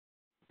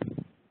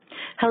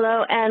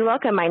Hello and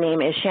welcome. My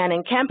name is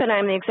Shannon Kemp and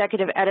I'm the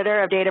Executive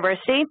Editor of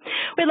DATAVERSITY.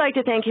 We'd like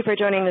to thank you for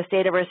joining this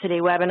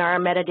DATAVERSITY webinar,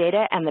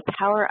 Metadata and the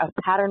Power of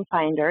Pattern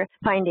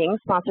Finding,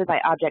 sponsored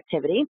by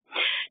Objectivity.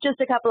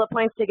 Just a couple of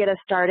points to get us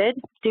started.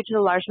 Due to the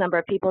large number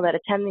of people that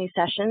attend these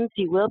sessions,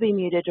 you will be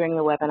muted during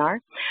the webinar.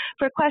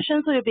 For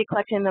questions, we will be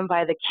collecting them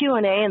via the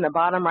Q&A in the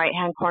bottom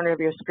right-hand corner of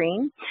your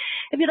screen.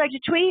 If you'd like to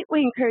tweet,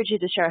 we encourage you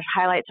to share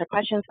highlights or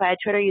questions via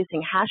Twitter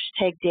using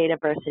hashtag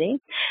DATAVERSITY.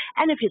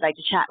 And if you'd like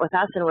to chat with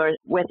us and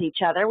with each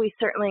other, we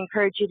certainly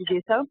encourage you to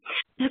do so.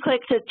 Just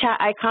click the chat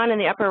icon in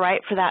the upper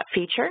right for that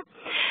feature.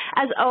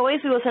 As always,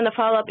 we will send a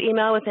follow-up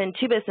email within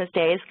 2 business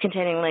days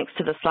containing links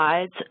to the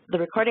slides, the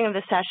recording of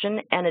the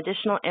session, and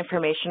additional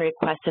information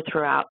requested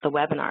throughout the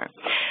webinar.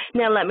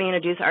 Now let me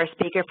introduce our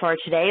speaker for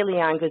today,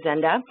 Leon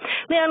Guzenda.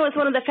 Leon was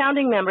one of the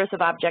founding members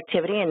of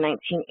Objectivity in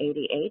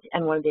 1988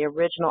 and one of the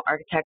original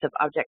architects of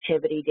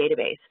Objectivity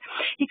database.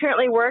 He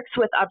currently works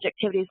with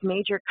Objectivity's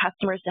major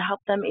customers to help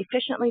them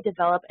efficiently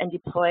develop and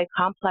deploy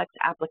complex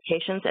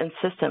applications and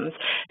systems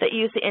that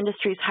use the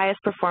industry's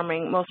highest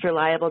performing, most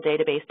reliable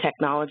database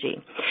technology.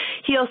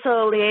 He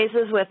also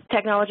liaises with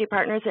technology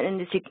partners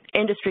and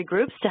industry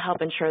groups to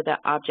help ensure that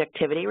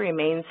Objectivity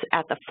remains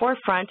at the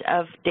forefront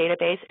of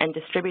database and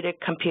distributed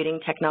computing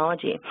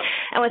technology.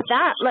 And with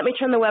that, let me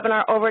turn the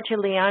webinar over to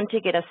Leon to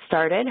get us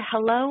started.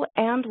 Hello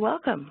and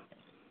welcome.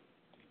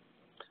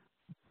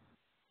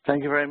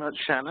 Thank you very much,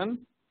 Shannon.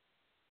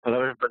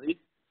 Hello, everybody.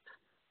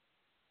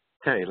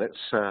 Okay, let's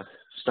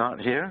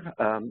start here.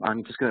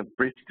 I'm just going to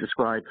briefly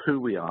describe who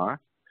we are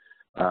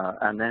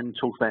and then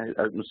talk about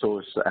open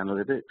source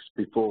analytics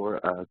before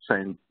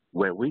saying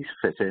where we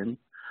fit in,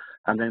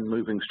 and then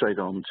moving straight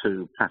on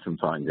to pattern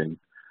finding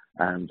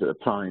and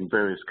applying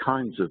various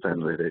kinds of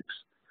analytics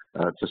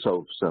to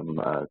solve some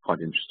quite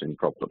interesting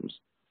problems.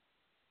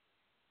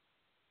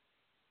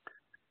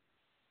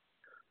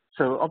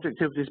 So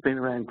Objectivity has been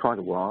around quite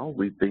a while.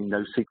 We've been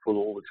NoSQL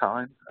all the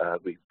time.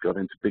 We got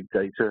into big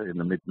data in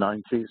the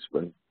mid-90s.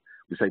 When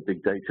we say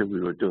big data, we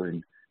were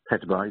doing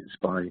petabytes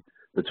by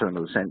the turn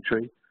of the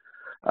century.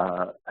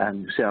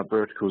 And you see our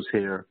verticals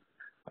here.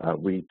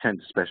 We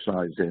tend to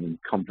specialize in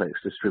complex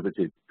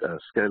distributed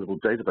scalable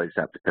database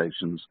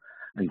applications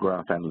and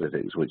graph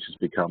analytics, which has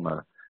become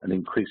an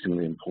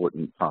increasingly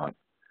important part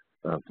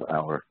of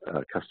our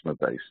customer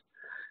base.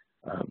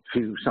 A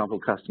few sample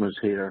customers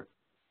here.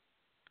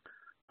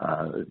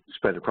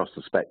 Spread across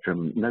the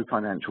spectrum. No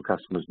financial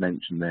customers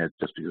mentioned there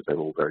just because they're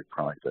all very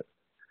private.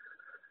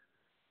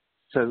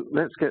 So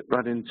let's get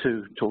right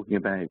into talking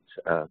about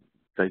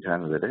data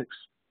analytics.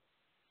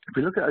 If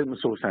we look at open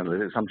source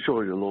analytics, I'm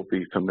sure you'll all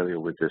be familiar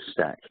with this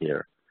stack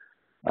here.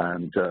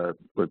 And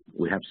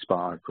we have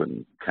Spark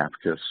and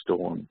Kafka,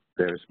 Storm,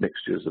 various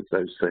mixtures of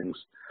those things,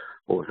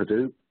 or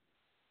Hadoop.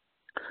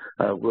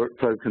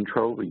 Workflow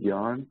control with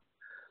Yarn.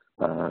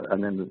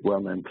 And then the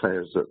well-known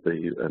players at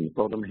the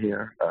bottom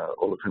here,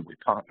 all of whom we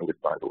partner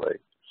with, by the way.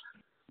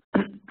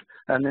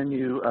 And then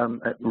you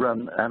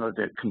run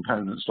analytic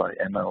components like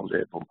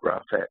MlLib or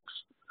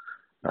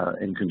GraphX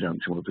in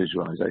conjunction with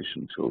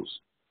visualization tools.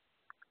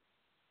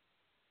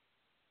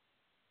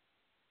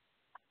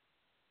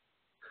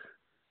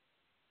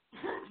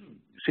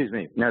 Excuse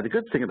me. Now, the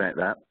good thing about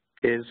that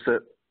is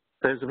that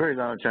there's a very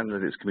large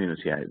analytics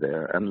community out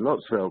there and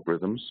lots of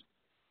algorithms.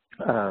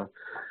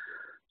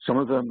 Some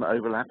of them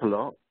overlap a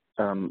lot,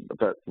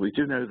 but we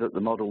do know that the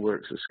model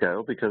works at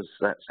scale because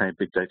that's how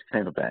big data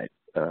came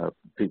about.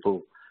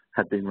 People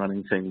had been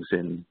running things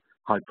in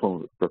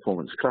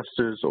high-performance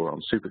clusters or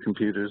on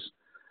supercomputers,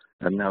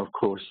 and now, of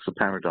course, the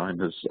paradigm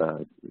has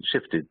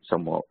shifted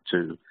somewhat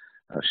to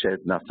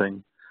shared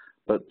nothing.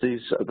 But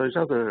those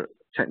other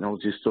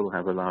technologies still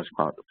have a large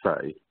part to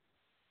play.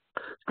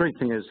 The great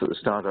thing is that the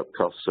startup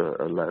costs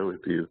are low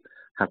if you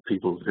have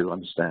people who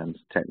understand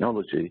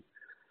technology.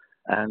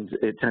 And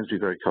it tends to be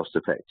very cost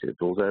effective,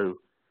 although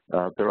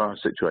there are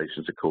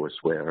situations, of course,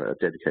 where a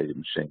dedicated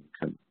machine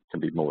can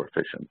be more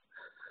efficient,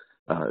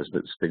 as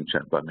it's been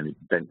shown by many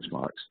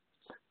benchmarks.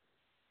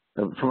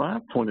 From our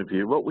point of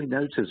view, what we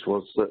noticed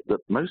was that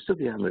most of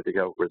the analytic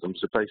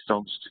algorithms are based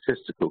on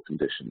statistical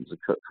conditions,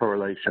 a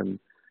correlation,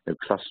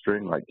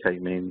 clustering like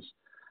k-means,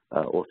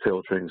 or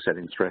filtering,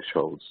 setting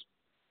thresholds.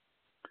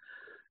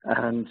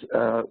 And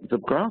the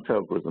graph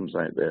algorithms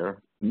out there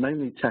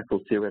mainly tackle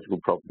theoretical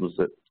problems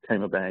that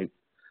came about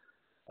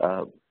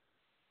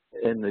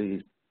in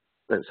the,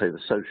 let's say, the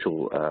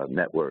social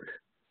network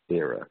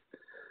era.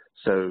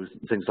 So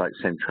things like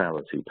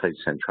centrality, page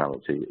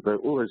centrality,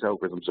 all those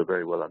algorithms are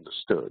very well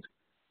understood.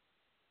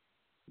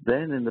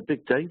 Then in the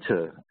big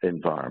data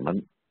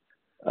environment,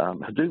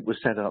 Hadoop was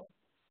set up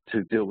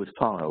to deal with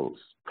files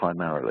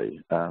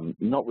primarily,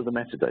 not with the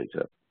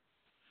metadata.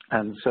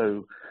 And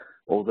so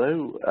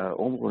although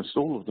almost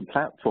all of the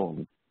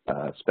platform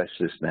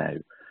specialists now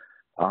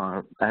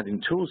are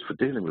adding tools for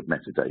dealing with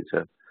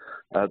metadata,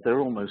 they're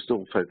almost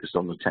all focused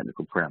on the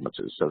technical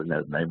parameters. So they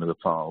know the name of the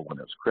file, when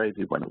it was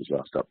created, when it was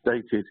last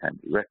updated, how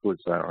many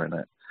records there are in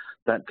it,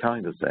 that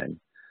kind of thing.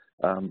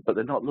 But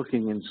they're not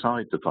looking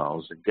inside the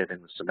files and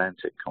getting the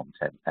semantic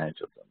content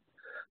out of them.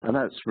 And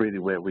that's really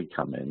where we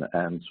come in.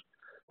 And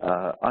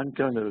I'm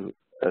going to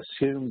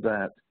assume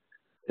that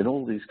in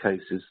all these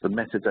cases, the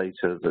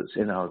metadata that's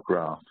in our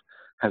graph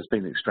has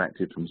been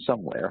extracted from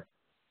somewhere.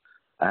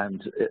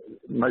 And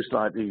most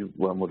likely,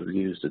 one would have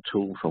used a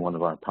tool from one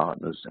of our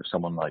partners,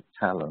 someone like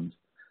Talent,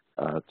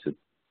 to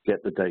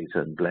get the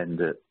data and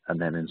blend it and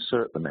then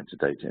insert the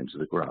metadata into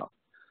the graph.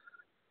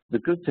 The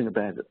good thing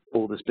about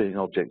all this being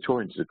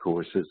object-oriented, of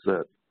course, is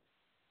that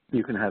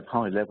you can have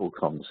high-level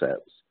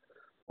concepts,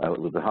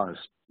 with the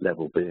highest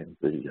level being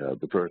the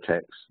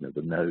vertex,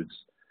 the nodes,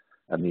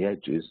 and the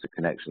edges, the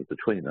connections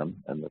between them,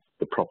 and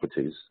the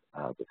properties,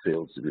 the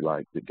fields, if you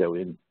like, that go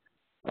in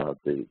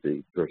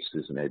the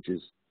vertices and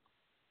edges.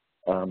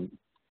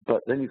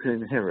 But then you can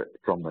inherit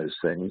from those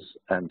things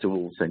and do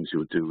all the things you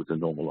would do with a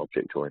normal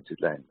object-oriented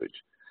language.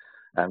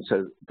 And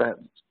so that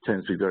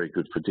tends to be very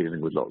good for dealing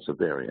with lots of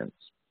variants.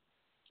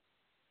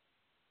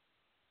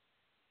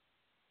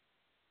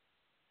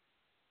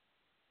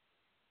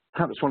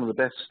 Perhaps one of the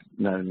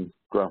best-known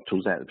graph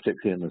tools out there,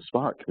 particularly in the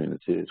Spark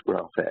community, is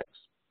GraphX.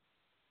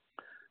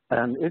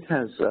 And it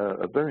has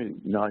a very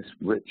nice,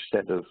 rich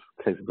set of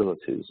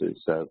capabilities. It's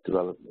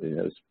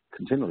it's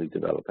continually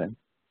developing.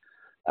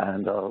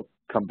 And I'll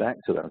come back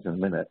to that in a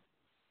minute.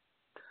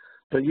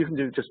 But you can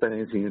do just about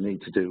anything you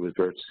need to do with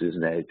vertices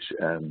and edge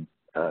and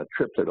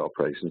triplet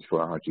operations for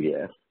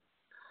RGF.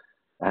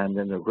 And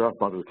then the graph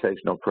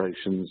modification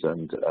operations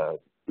and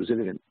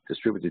resilient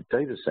distributed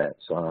data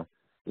sets are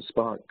the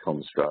Spark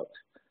construct,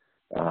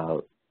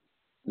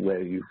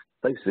 where you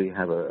basically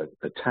have a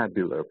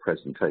tabular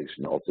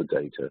presentation of the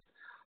data,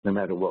 no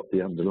matter what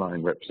the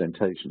underlying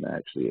representation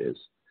actually is.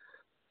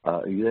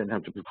 You then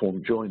have to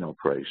perform join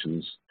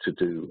operations to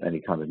do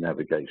any kind of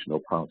navigation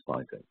or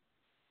pathfinding.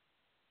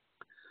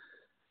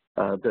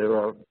 There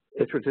are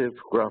iterative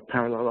graph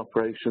parallel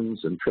operations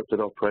and triplet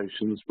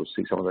operations. We'll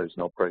see some of those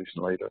in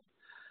operation later.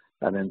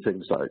 And then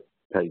things like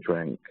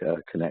PageRank,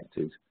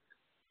 connected.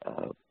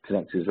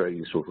 Connected is very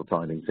useful for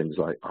finding things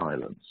like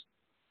islands.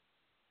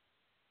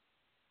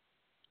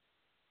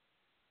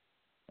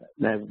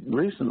 Now,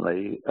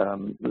 recently,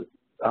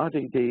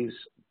 RDDs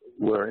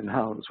were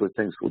enhanced with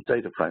things called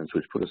data frames,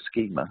 which put a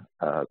schema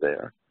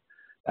there.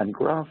 And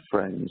graph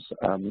frames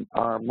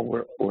are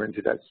more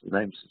oriented, as the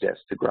name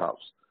suggests, to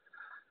graphs.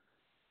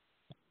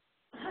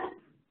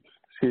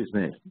 Excuse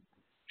me.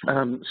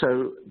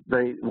 So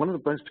one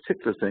of the most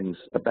particular things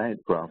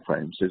about graph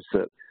frames is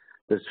that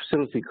there's a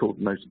facility called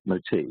motifs.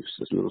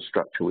 There's a little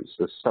structure which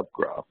is a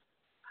subgraph.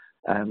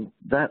 And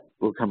that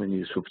will come in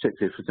useful,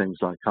 particularly for things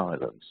like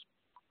islands.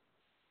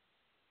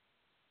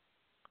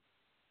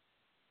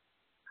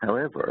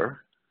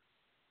 However,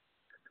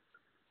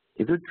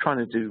 if you're trying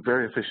to do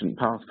very efficient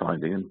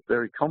pathfinding and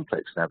very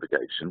complex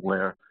navigation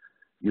where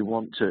you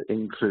want to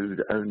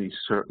include only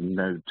certain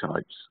node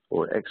types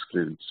or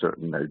exclude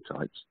certain node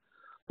types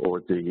or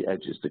the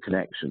edges, the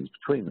connections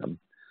between them,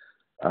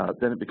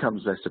 then it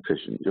becomes less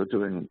efficient. You're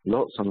doing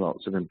lots and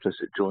lots of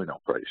implicit join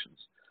operations.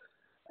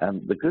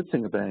 And the good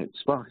thing about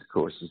Spark, of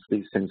course, is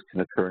these things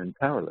can occur in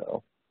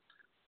parallel,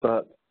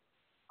 but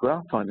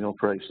graph finding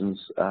operations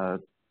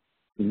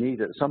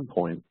need at some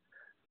point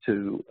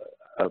to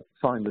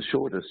find the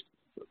shortest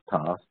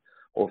path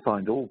or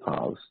find all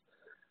paths,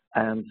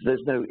 and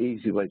there's no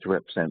easy way to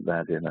represent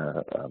that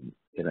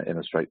in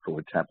a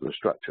straightforward tabular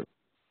structure.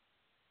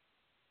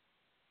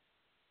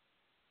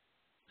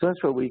 So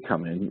that's where we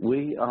come in.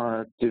 We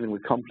are dealing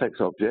with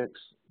complex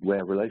objects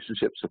where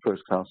relationships are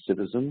first-class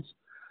citizens,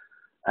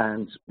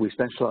 and we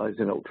specialize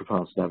in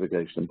ultra-fast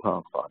navigation and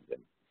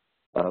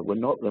pathfinding. We're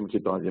not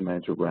limited by the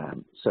amount of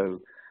RAM.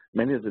 So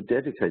many of the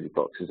dedicated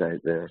boxes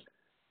out there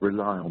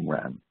rely on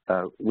RAM.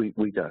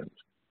 We don't.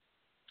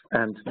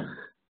 And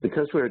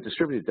because we're a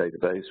distributed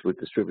database with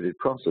distributed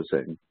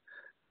processing,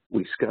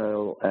 we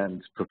scale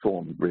and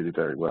perform really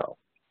very well.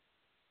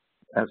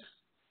 That's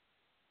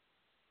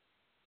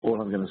all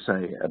I'm going to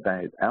say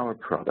about our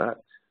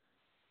product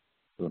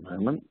for the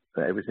moment.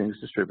 Everything's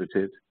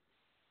distributed,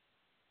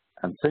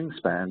 and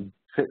ThingSpan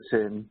fits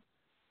in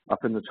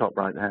up in the top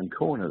right-hand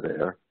corner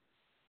there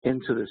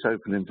into this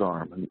open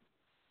environment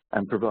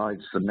and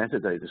provides the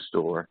metadata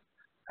store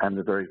and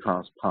the very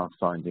fast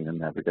pathfinding and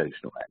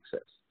navigational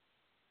access.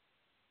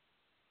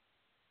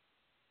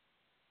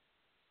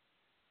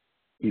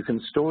 You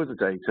can store the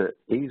data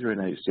either in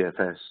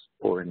HDFS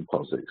or in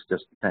POSIX,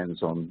 just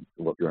depends on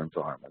what your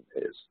environment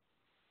is.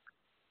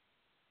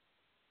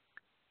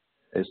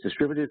 It's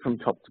distributed from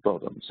top to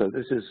bottom, so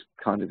this is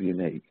kind of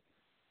unique.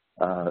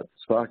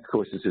 Spark, of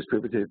course, is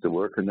distributed. The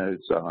worker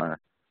nodes are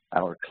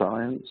our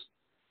clients.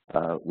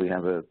 We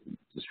have a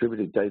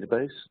distributed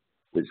database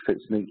which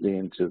fits neatly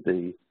into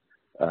the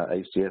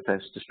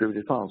HDFS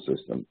distributed file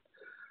system.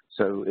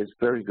 So it's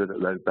very good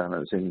at load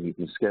balancing. You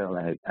can scale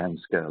out and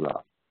scale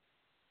up.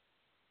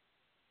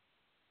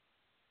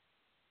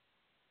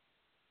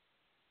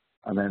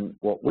 And then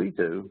what we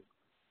do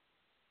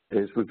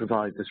is we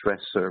provide this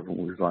REST server and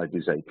we provide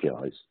these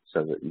APIs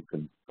so that you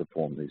can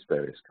perform these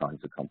various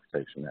kinds of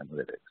computation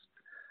analytics.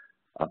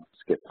 I'll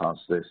skip past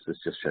this. This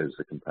just shows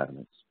the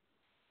components.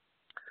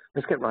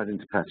 Let's get right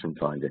into pattern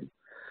finding.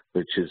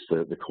 which is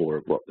the core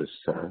of what this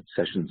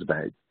session's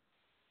about.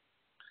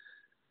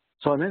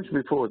 So I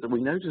mentioned before that we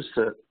noticed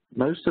that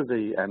most of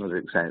the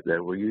analytics out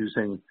there were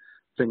using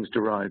things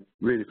derived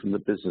really from the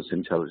business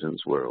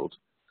intelligence world,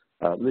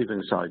 leaving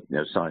aside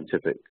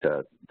scientific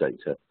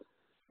data,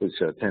 which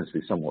tends to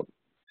be somewhat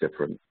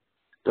different.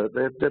 But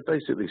they're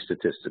basically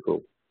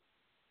statistical.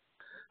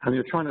 And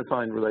you're trying to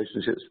find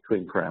relationships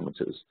between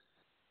parameters.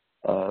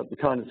 The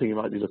kind of thing you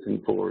might be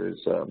looking for is,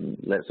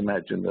 let's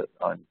imagine that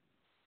I'm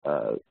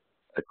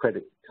a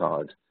credit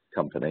card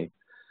company,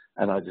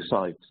 and I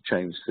decide to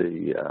change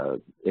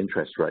the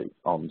interest rate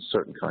on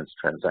certain kinds of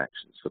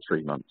transactions for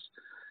 3 months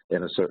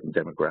in a certain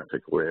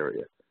demographic or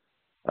area.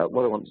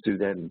 What I want to do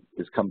then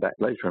is come back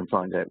later and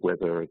find out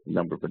whether the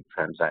number of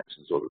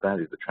transactions or the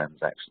value of the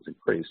transactions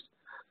increased,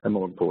 and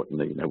more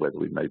importantly, whether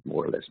we made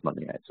more or less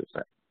money out of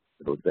that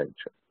little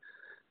adventure.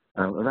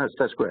 And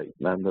that's great.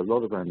 And a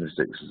lot of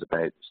analytics is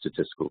about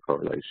statistical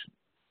correlation.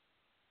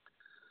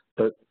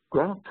 But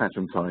graph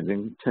pattern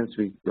finding tends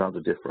to be rather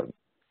different.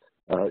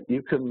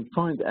 You can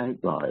find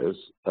outliers.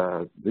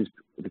 These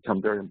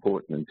become very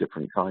important in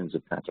different kinds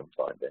of pattern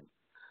finding.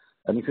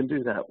 And you can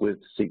do that with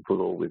SQL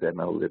or with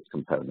MlLib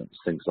components,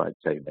 things like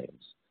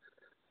k-means.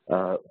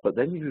 But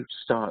then you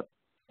start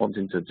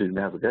wanting to do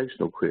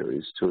navigational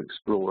queries to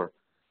explore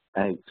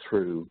out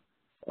through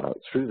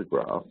the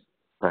graph,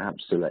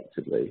 perhaps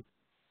selectively,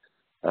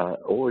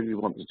 or you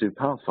want to do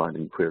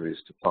pathfinding queries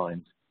to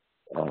find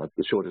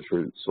the shortest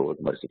routes or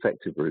the most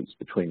effective routes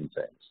between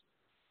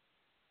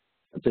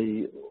things.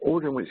 The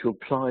order in which you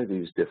apply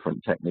these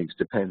different techniques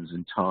depends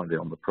entirely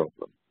on the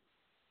problem.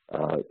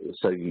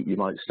 So you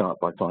might start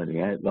by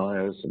finding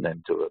outliers and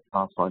then do a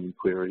pathfinding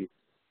query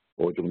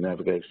or do a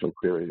navigational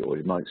query, or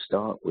you might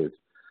start with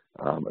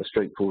a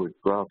straightforward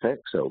GraphX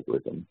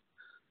algorithm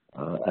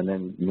and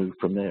then move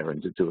from there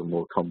into do a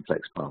more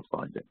complex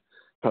pathfinding,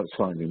 perhaps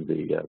finding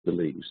the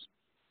leaves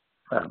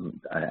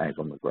out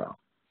on the graph.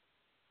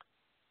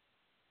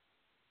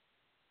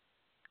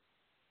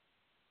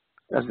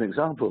 As an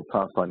example of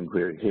pathfinding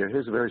query here,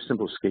 here's a very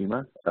simple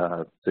schema.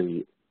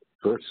 The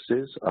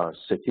vertices are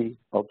city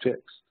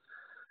objects,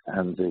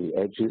 and the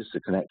edges, the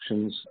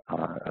connections,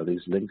 are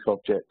these link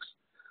objects.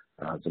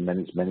 The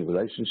many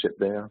relationship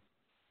there.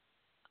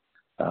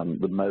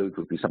 The mode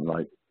would be something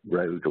like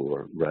road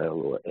or rail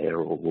or air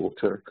or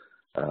water,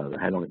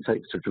 how long it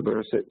takes to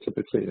traverse it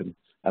typically,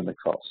 and the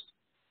cost.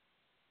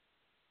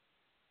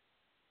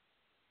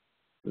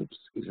 Oops,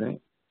 excuse me.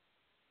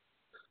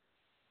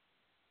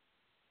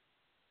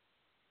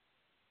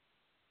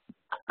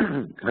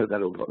 Hope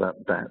that all got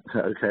that back.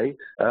 Okay,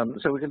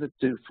 so we're going to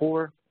do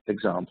 4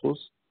 examples,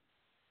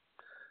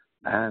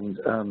 and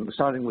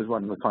starting with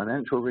one in the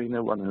financial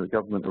arena, one in the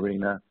government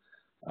arena,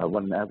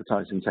 one in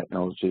advertising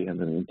technology, and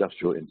an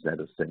industrial Internet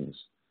of Things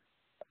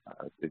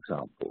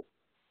example.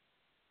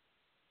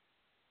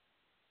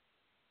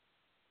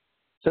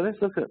 So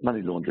let's look at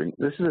money laundering.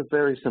 This is a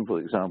very simple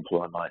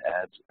example, I might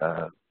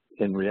add.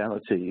 In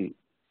reality,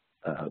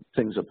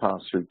 things are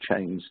passed through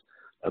chains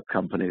of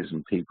companies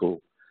and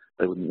people.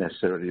 They wouldn't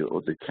necessarily,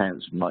 or the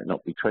accounts might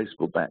not be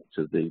traceable back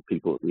to the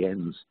people at the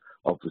ends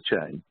of the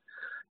chain.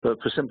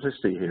 But for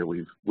simplicity here,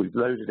 we've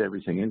loaded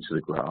everything into the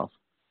graph,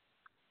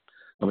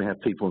 and we have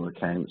people and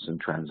accounts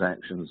and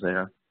transactions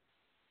there.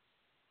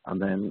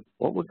 And then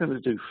what we're going to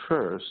do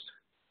first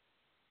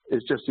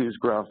is just use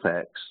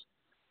GraphX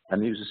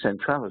and use a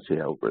centrality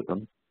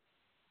algorithm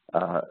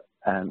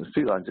and a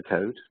few lines of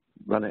code,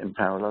 run it in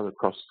parallel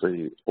across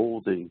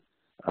all the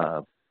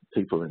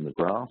people in the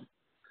graph,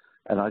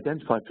 and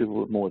identify people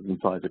with more than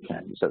 5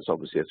 accounts. That's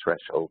obviously a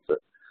threshold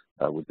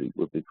that would be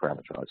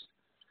parameterized.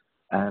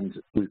 And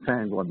we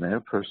found one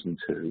there, person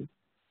 2.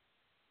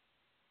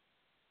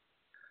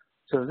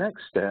 So the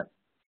next step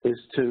is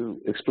to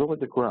explore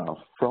the graph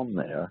from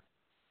there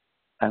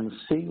and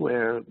see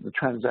where the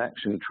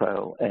transaction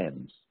trail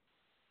ends.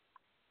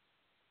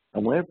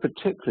 And we're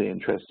particularly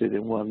interested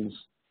in ones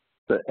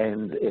that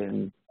end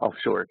in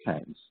offshore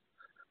accounts.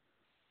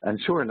 And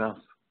sure enough,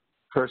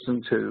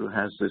 person 2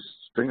 has this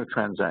string of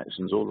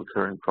transactions all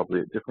occurring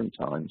probably at different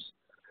times,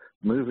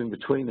 moving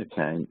between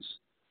accounts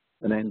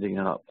and ending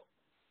up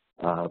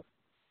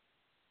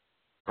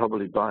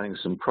probably buying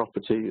some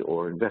property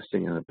or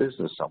investing in a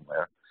business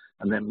somewhere,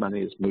 and then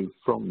money is moved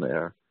from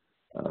there,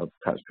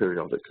 perhaps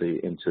periodically,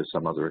 into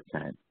some other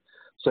account.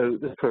 So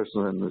this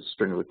person and the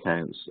string of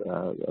accounts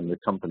and the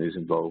companies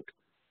involved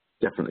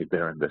definitely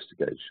bear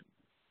investigation.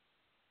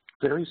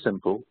 Very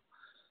simple,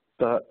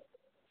 but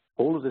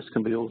all of this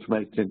can be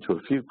automated into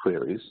a few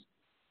queries,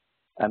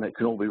 and it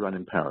can all be run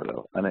in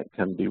parallel, and it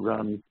can be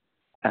run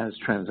as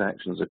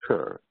transactions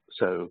occur.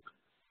 So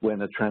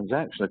when a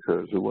transaction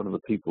occurs with one of the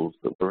people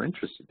that we're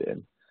interested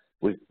in,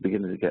 we're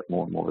beginning to get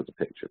more and more of the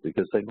picture,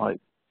 because they might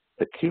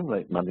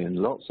accumulate money in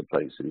lots of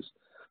places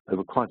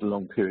over quite a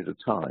long period of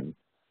time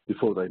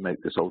before they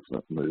make this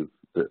ultimate move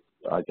that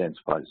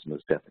identifies them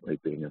as definitely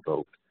being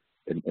involved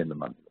in the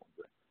money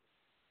laundering.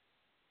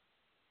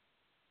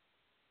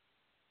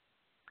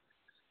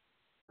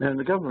 Now, in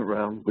the government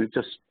realm, we've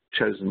just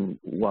chosen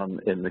one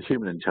in the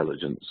human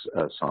intelligence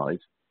side.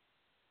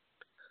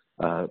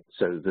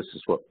 So this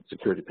is what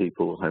security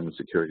people, Homeland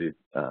Security,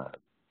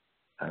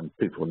 and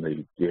people in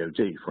the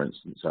DoD, for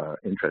instance, are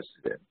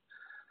interested in.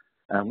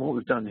 And what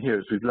we've done here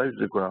is we've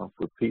loaded a graph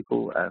with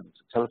people and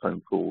telephone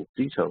call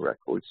detail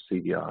records,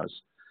 CDRs,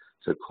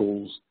 so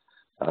calls,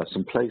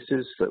 some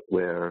places that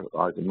we're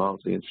either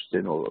mildly interested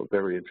in or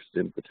very interested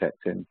in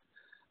protecting,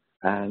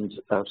 and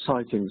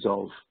sightings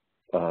of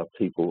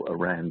people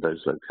around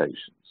those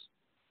locations.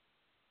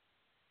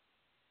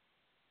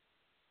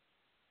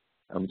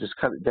 And just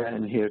cut it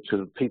down here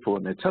to people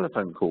and their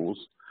telephone calls,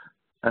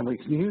 and we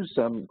can use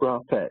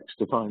GraphX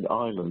to find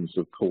islands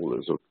of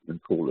callers and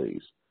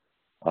callees.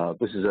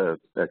 This is a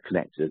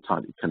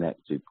tightly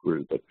connected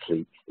group, a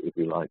clique, if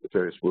you like, the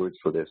various words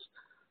for this.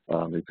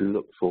 If you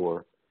look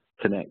for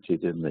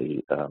connected in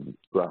the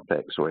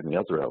GraphX or any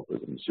other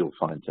algorithms, you'll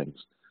find things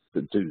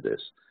that do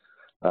this.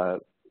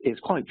 It's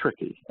quite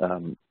tricky.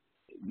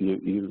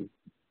 You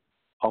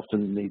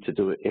often need to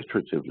do it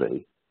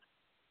iteratively,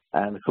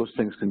 and of course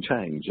things can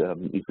change.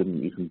 You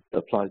can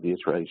apply the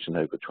iteration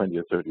over 20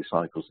 or 30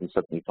 cycles and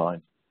suddenly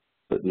find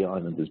that the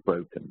island is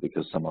broken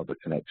because some other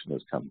connection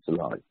has come to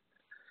life.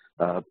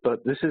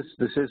 But this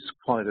is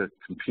quite a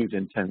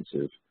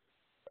compute-intensive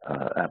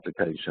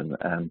application,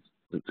 and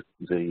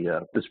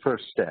this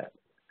first step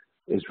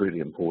is really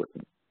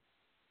important.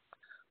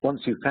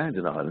 Once you've found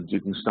an island,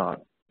 you can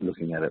start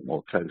looking at it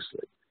more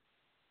closely.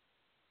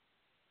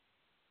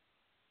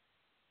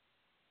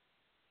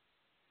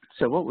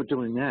 So what we're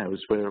doing now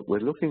is we're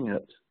looking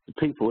at the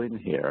people in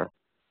here,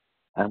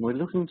 and we're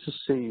looking to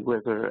see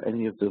whether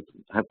any of them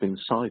have been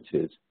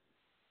sighted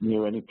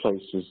near any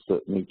places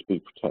that need to be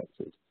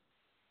protected.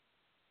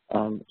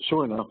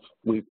 Sure enough,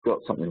 we've got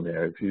something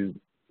there. If you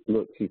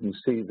look, you can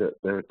see that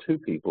there are two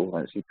people,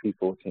 actually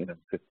P14 and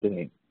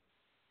 15,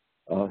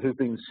 who've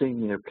been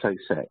seen near place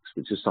X,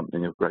 which is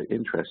something of great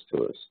interest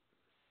to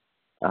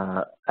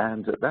us.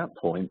 And at that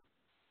point,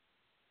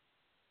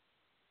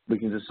 we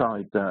can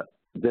decide that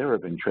they're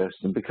of interest,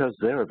 and because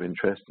they're of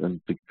interest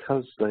and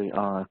because they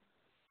are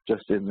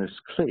just in this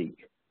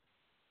clique,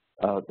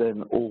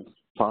 then all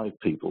 5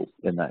 people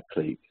in that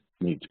clique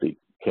need to be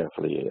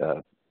carefully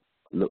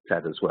looked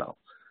at as well.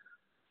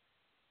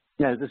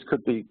 Yeah, this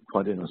could be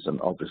quite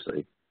innocent,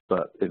 obviously,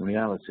 but in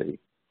reality,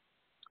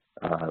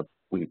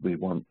 we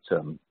want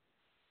to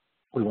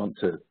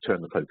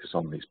turn the focus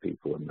on these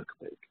people and look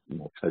a bit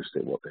more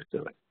closely at what they're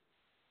doing.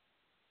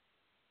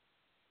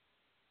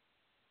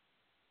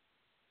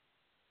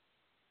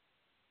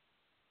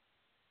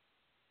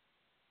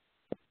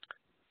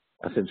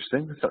 That's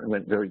interesting. Something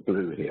went very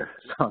blue here,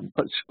 so I'm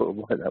not sure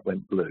why that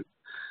went blue.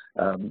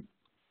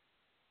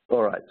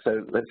 All right,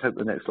 so let's hope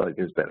the next slide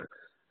goes better.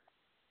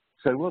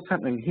 So what's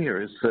happening here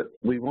is that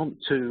we want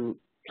to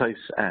place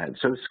ads.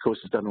 So this, of course,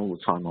 is done all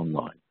the time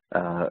online.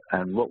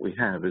 And what we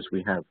have is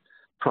we have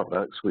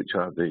products, which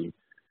are the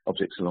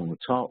objects along the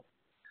top,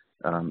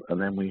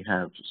 and then we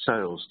have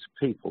sales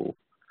to people.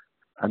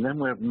 And then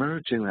we're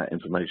merging that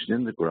information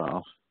in the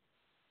graph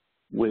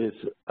with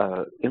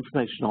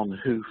information on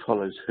who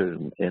follows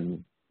whom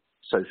in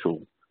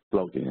social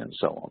blogging and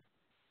so on.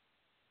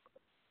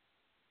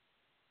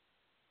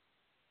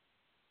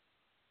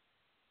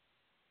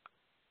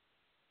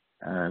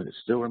 And it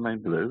still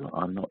remained blue.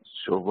 I'm not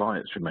sure why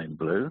it's remained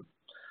blue,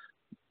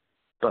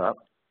 but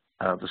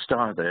the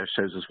star there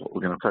shows us what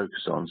we're going to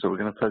focus on. So we're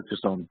going to focus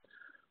on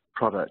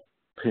product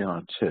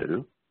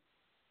PR2,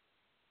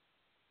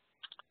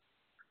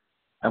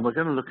 and we're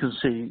going to look and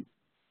see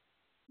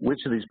which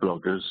of these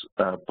bloggers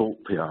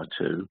bought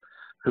PR2,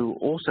 who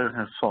also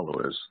have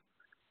followers.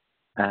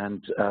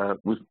 And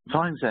we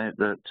find out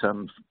that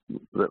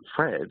that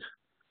Fred,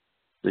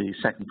 the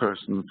second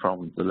person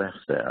from the left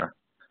there,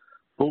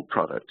 bought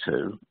product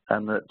 2,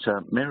 and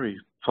that Mary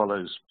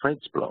follows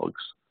Fred's blogs,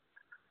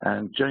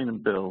 and Jane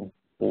and Bill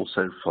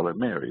also follow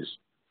Mary's.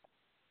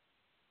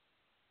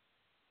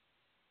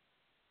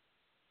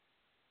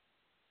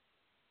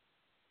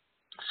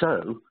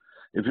 So,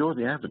 if you're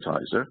the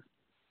advertiser,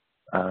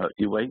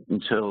 you wait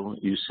until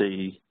you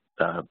see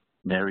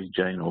Mary,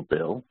 Jane, or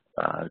Bill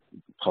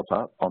pop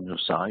up on your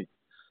site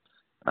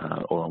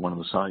or on one of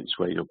the sites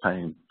where you're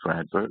paying for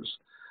adverts,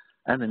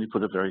 and then you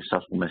put a very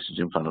subtle message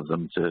in front of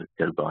them to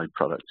go buy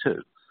product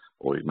 2,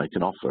 or you make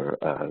an offer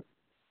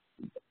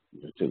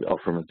to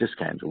offer them a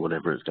discount or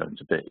whatever it's going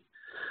to be.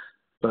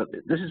 But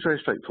this is very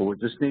straightforward.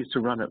 This needs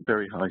to run at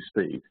very high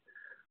speed.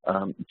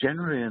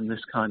 Generally, in this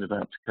kind of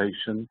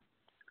application,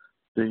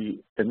 the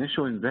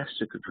initial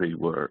investigatory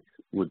work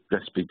would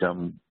best be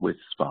done with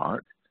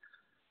Spark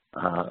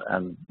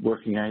and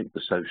working out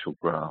the social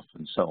graph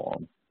and so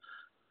on.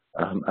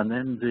 And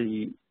then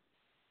the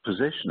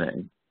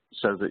positioning,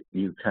 so that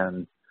you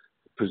can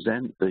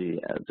present the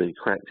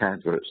correct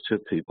adverts to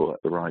people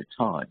at the right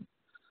time.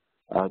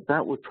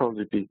 That would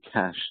probably be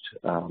cached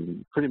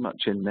pretty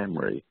much in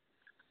memory,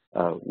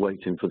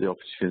 waiting for the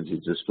opportunity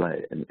to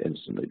display it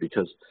instantly,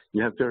 because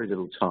you have very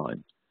little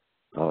time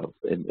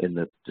in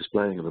the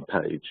displaying of a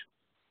page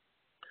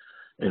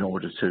in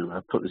order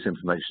to put this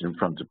information in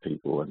front of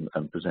people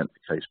and present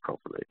the case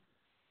properly.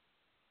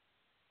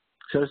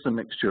 So it's a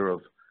mixture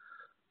of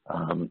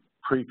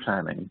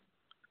pre-planning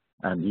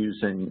and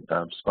using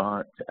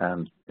Spark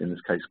and, in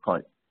this case,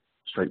 quite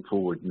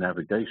straightforward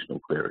navigational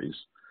queries,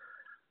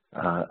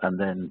 and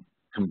then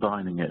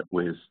combining it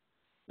with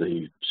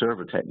the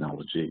server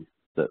technology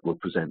that will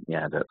present the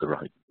ad at the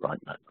right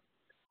moment,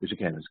 which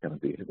again is going to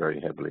be very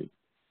heavily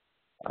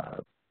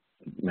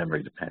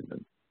memory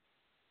dependent.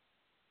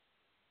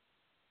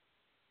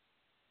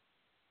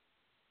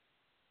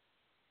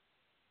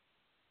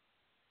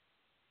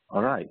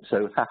 All right,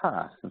 so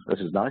haha, this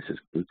is nice.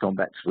 We've gone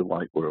back to the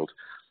white world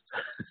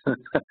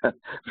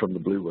from the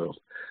blue world.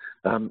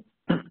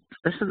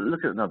 Let's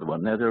look at another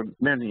one. Now, there are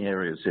many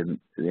areas in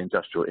the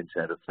industrial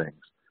Internet of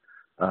Things.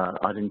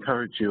 I'd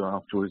encourage you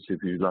afterwards,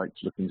 if you'd like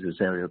to look into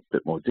this area a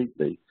bit more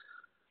deeply,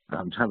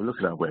 to have a look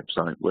at our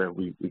website where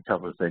we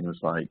cover things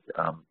like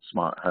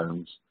smart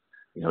homes,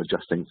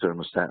 adjusting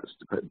thermostats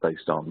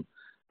based on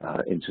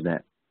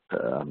Internet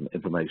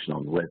information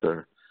on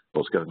weather,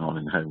 what's going on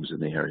in homes in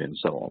the area, and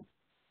so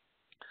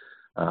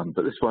on.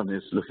 But this one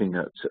is looking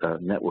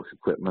at network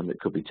equipment. It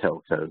could be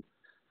telco,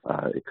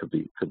 it could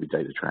be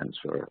data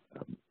transfer,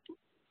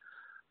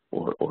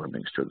 or a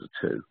mixture of the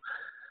two.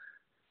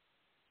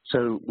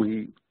 So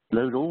we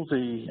load all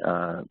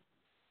the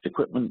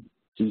equipment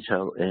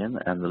detail in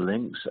and the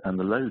links and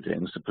the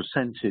loadings, the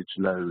percentage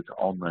load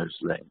on those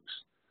links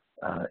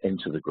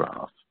into the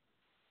graph.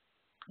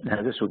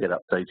 Now this will get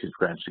updated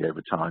gradually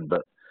over time,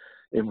 but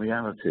in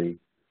reality,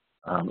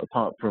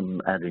 apart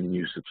from adding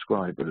new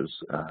subscribers,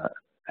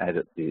 add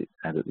at the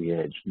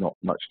edge, not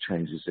much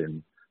changes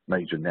in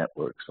major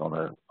networks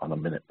on a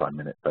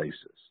minute-by-minute basis,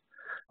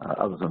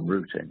 other than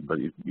routing, but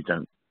you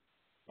don't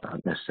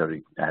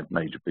necessarily add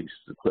major pieces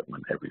of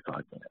equipment every 5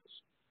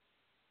 minutes.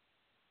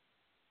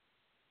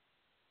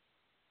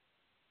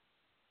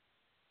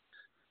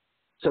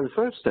 So the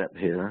first step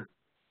here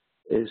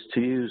is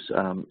to use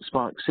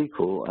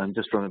SparkSQL and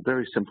just run a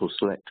very simple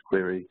select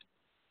query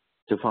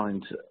to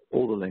find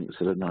all the links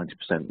that are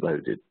 90%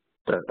 loaded,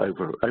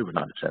 over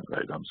 90%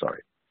 loaded, I'm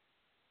sorry.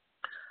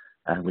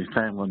 And we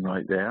found one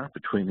right there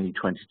between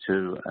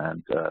E22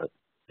 and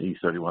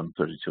E31,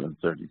 32, and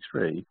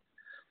 33.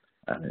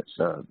 And it's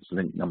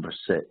link number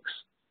 6.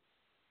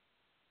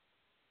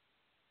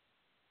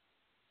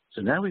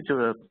 So now we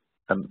do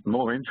a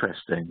more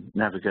interesting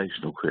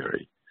navigational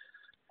query.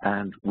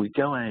 And we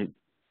go out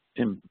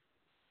in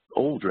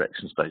all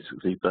directions,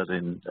 basically, but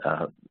in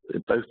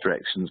both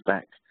directions,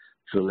 back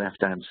to the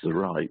left and to the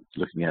right,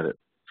 looking at it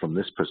from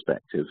this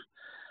perspective,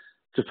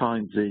 to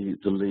find the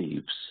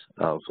leaves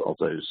of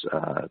those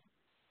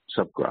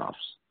subgraphs.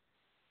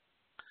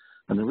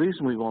 And the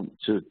reason we want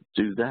to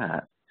do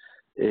that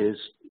is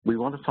we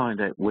want to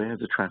find out where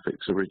the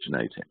traffic's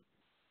originating.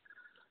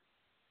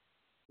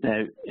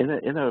 Now,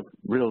 in a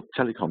real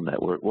telecom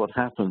network, what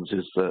happens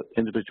is that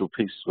individual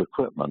pieces of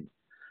equipment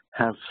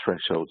have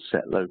thresholds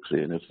set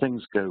locally, and if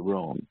things go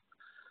wrong,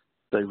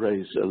 they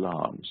raise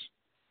alarms.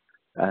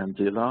 And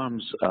the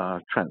alarms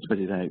are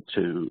transmitted out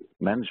to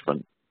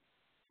management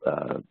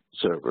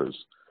servers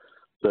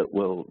that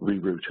will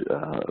reroute,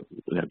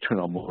 turn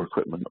on more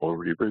equipment or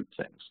reroute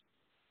things.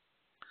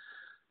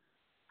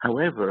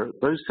 However,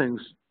 those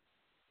things,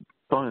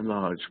 by and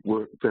large,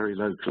 work very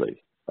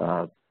locally.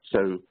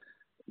 So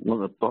when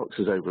the box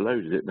is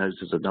overloaded, it knows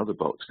there's another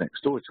box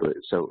next door to it,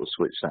 so it will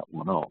switch that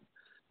one on.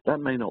 That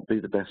may not be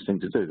the best thing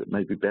to do. It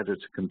may be better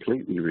to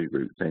completely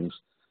reroute things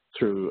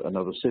through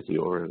another city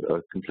or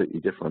a completely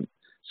different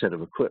set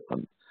of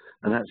equipment.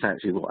 And that's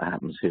actually what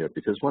happens here,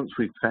 because once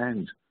we've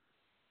found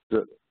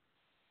that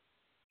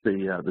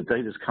the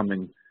data is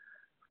coming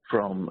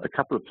from a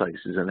couple of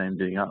places and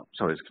ending up,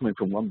 sorry, it's coming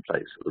from one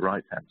place at the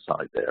right-hand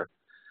side there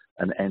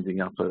and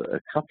ending up a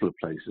couple of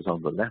places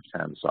on the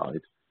left-hand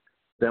side,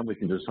 then we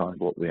can decide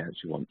what we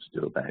actually want to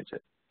do about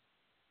it.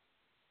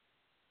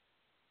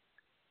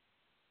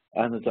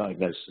 And the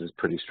diagnosis is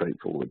pretty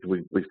straightforward.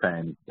 We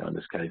found, in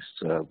this case,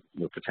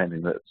 we're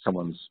pretending that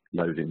someone's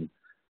loading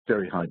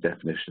very high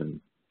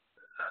definition,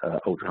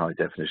 ultra high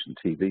definition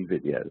TV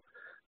video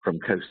from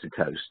coast to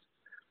coast.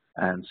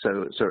 And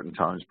so at certain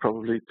times,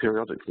 probably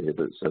periodically, if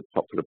it's a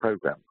popular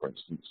program, for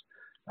instance,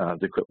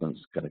 the equipment's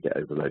going to get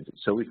overloaded.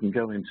 So we can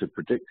go into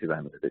predictive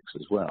analytics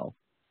as well.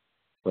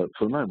 But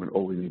for the moment,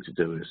 all we need to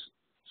do is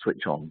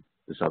switch on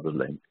this other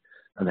link,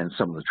 and then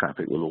some of the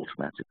traffic will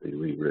automatically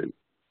reroute.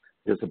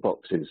 Because the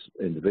boxes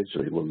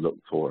individually will look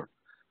for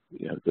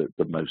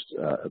the most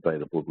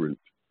available route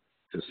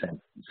to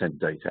send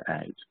data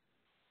out.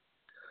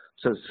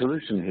 So the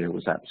solution here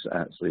was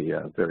actually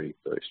very,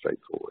 very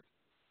straightforward.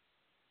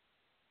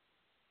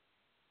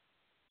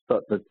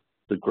 But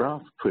the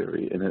graph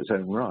query in its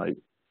own right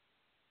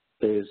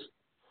is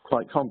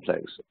quite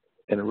complex.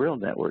 In a real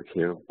network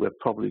here, we're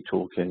probably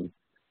talking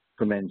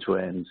from end to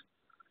end,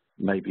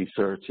 maybe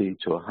 30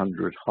 to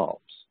 100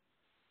 hops.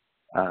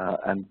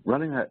 And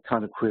running that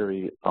kind of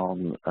query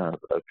on a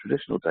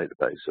traditional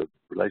database, a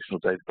relational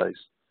database,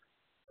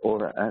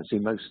 or actually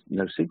most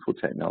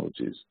NoSQL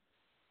technologies,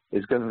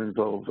 is going to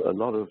involve a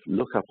lot of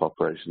lookup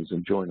operations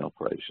and join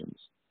operations.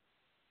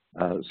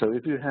 So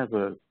if you have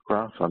a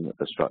graph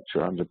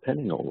structure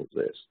underpinning all of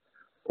this,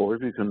 or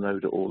if you can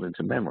load it all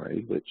into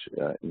memory, which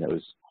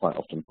is quite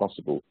often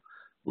possible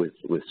with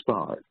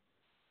Spark,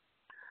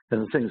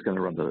 then the thing's going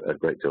to run a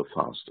great deal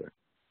faster.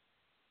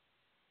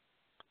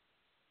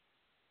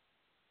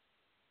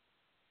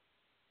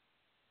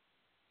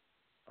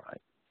 All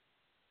right.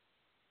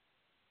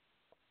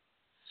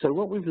 So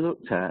what we've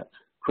looked at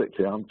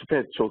quickly, I'm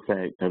prepared to talk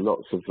about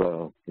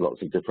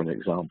lots of different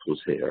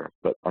examples here,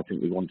 but I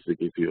think we wanted to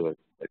give you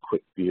a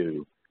quick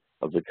view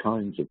of the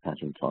kinds of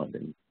pattern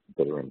finding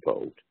that are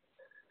involved.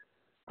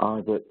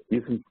 But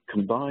you can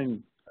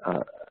combine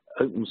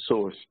open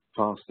source,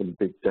 fast and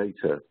big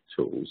data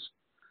tools,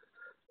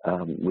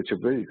 which are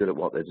really good at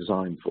what they're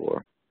designed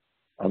for.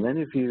 And then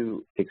if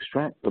you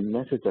extract the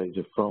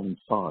metadata from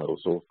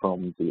files or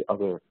from the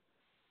other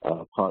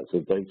parts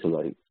of the data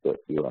lake that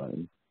you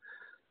own,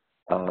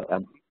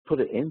 and put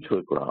it into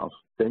a graph,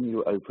 then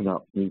you open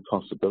up new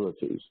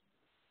possibilities.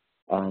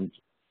 And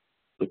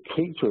the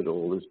key to it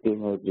all is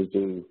being able to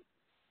do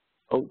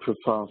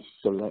ultra-fast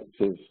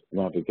selective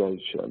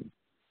navigation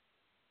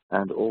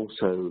and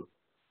also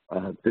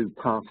do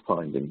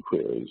pathfinding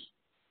queries.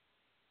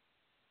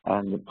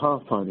 And the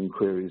pathfinding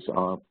queries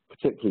are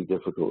particularly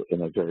difficult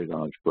in a very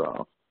large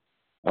graph.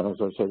 And as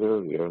I said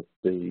earlier,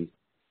 the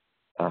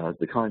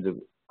kind of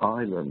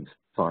island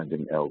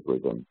finding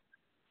algorithm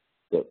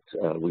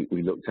that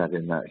we looked at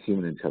in that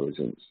human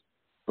intelligence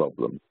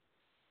problem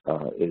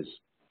is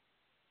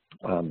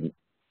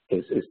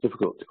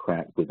difficult to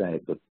crack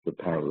without the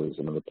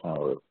parallelism and the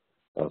power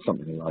of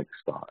something like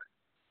Spark.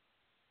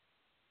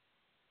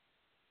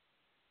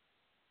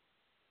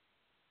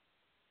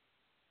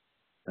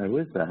 Now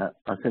with that,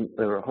 I think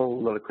there are a whole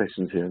lot of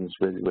questions here, and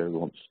it's really where we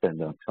want to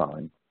spend our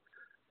time.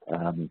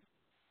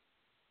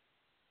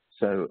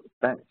 So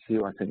back to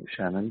you, I think,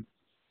 Shannon,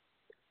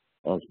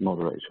 as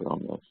moderator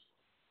on this.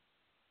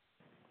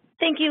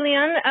 Thank you,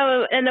 Leon.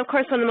 Oh, and of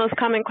course, one of the most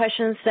common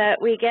questions that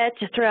we get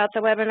throughout the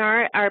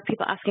webinar are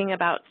people asking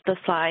about the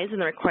slides and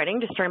the recording.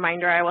 Just a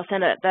reminder, I will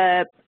send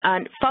the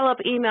follow-up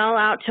email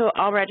out to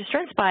all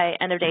registrants by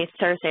end of day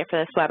Thursday for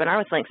this webinar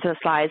with links to the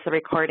slides, the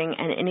recording,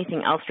 and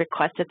anything else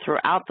requested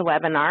throughout the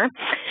webinar.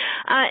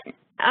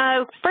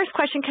 First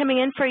question coming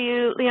in for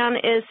you, Leon,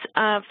 is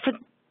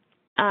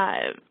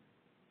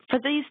for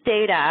these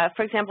data,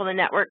 for example, the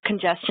network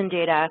congestion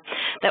data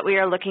that we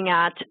are looking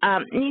at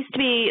needs to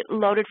be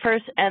loaded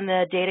first, and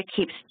the data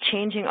keeps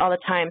changing all the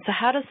time. So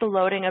how does the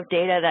loading of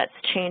data that's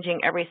changing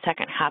every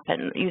second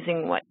happen?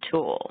 Using what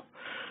tool?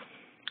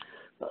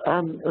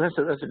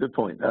 That's a good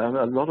point.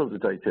 A lot of the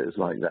data is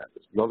like that.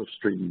 There's a lot of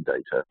streaming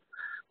data.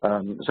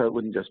 So it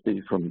wouldn't just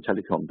be from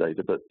telecom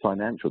data, but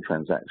financial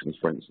transactions,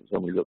 for instance,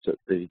 when we looked at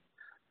the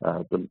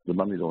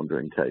money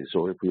laundering case,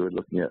 or if we were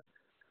looking at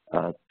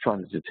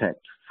trying to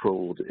detect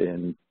fraud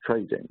in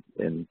trading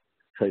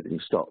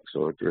stocks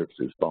or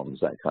derivatives, bonds,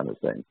 that kind of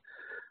thing.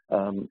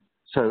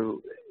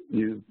 So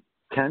you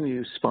can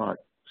use Spark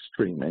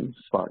streams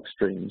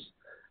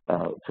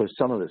for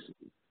some of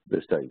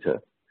this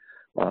data.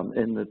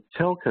 In the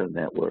telco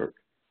network,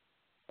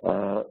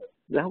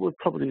 that would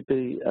probably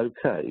be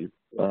okay.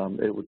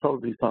 It would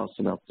probably be fast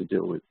enough to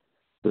deal with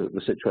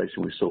the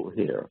situation we saw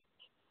here.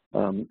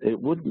 It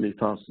wouldn't be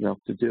fast enough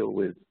to deal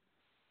with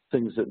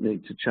things that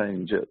need to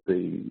change at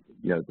the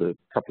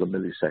couple of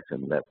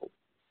millisecond level.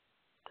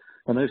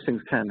 And those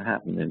things can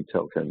happen in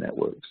telco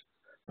networks,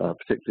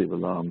 particularly if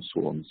alarm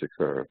swarms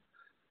occur,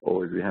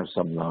 or if you have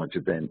some large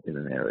event in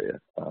an area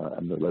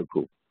and the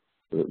local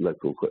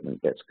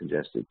equipment gets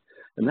congested.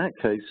 In that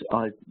case,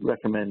 I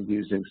recommend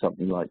using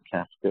something like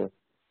Kafka.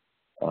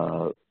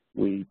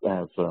 We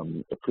have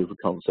a proof of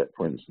concept,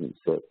 for instance,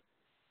 that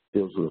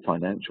deals with a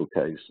financial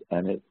case,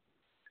 and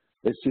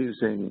it's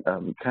using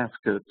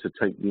Kafka to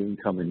take the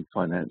incoming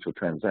financial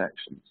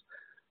transactions,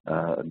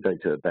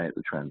 data about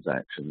the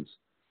transactions,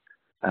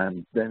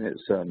 and then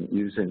it's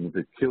using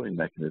the queuing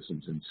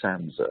mechanisms in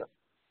SAMSA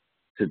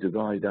to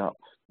divide up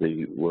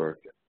the work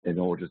in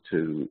order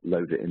to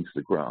load it into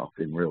the graph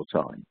in real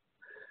time.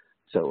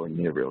 So, or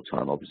near real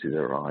time, obviously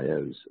there are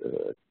IOs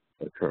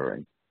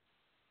occurring.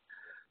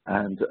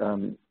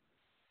 And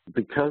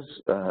because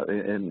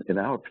in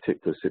our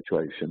particular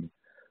situation,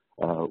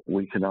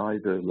 we can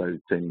either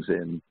load things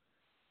in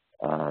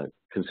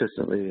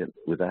consistently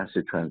with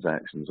ACID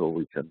transactions, or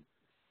we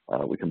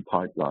can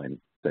pipeline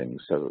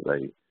things so that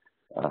they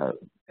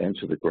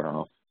enter the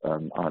graph,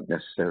 aren't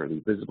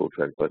necessarily visible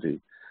to everybody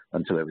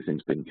until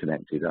everything's been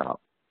connected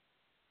up.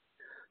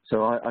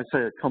 So I'd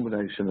say a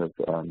combination of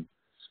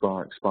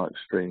Spark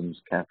Streams,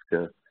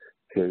 Kafka,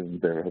 Kuhn,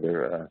 there are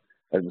other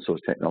open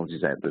source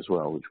technologies out there as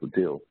well which will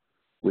deal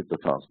with the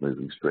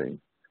fast-moving stream,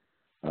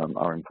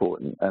 are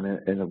important.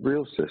 And in a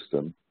real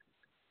system,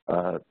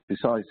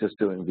 besides just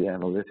doing the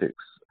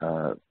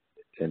analytics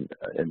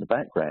in the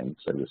background,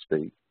 so to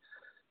speak,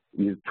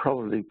 you'd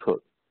probably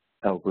put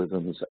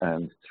algorithms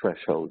and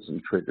thresholds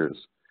and triggers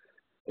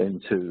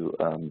into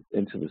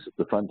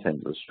the front end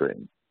of the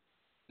stream,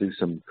 do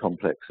some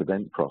complex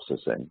event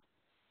processing,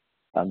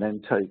 and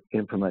then take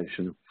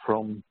information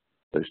from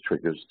those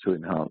triggers to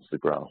enhance the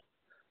graph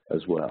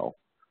as well.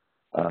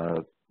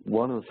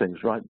 one of the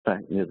things right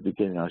back near the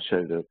beginning, I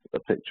showed a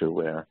picture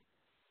where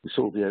you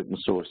saw the open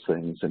source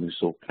things and you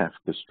saw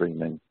Kafka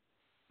streaming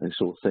and you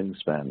saw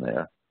ThingSpan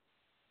there.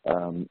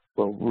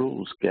 Well,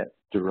 rules get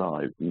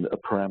derived and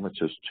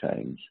parameters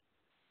change.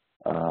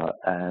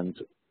 And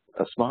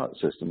a smart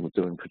system with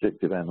doing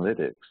predictive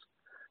analytics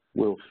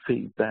will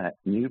feed back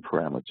new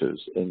parameters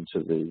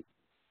into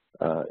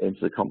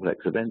the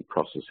complex event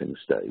processing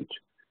stage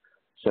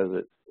so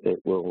that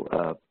it will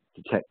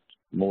detect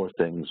more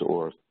things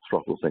or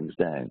throttle things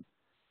down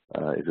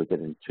if you're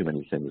getting too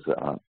many things that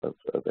aren't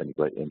of any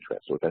great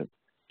interest or don't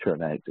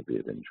turn out to be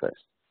of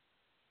interest.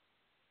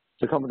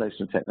 It's a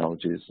combination of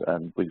technologies,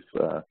 and we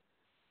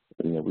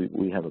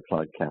have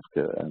applied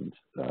Kafka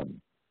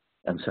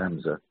and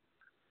Samza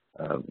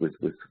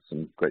with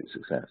some great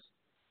success.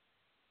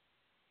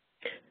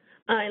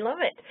 I love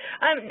it.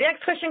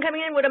 Next question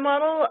coming in, would a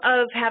model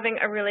of having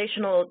a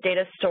relational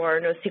data store,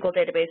 NoSQL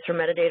database for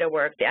metadata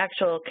work? The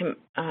actual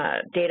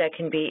data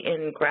can be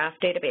in graph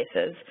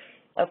databases,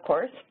 of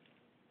course.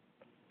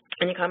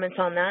 Any comments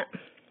on that?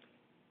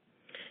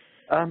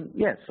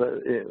 Yes,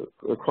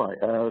 quite.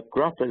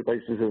 Graph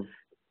databases have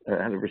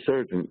had a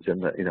resurgence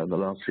in the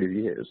last few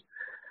years,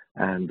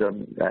 and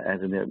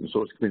as in the open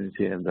source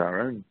community and our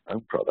own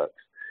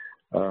products.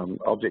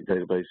 Object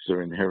databases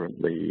are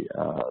inherently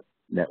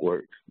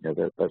networked.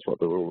 That's what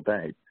they're all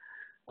about.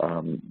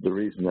 The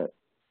reason that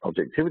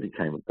Objectivity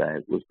came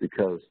about was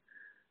because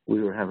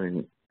we were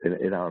having,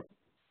 in our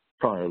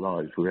prior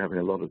lives, we were having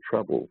a lot of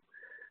trouble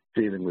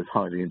dealing with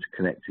highly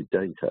interconnected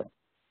data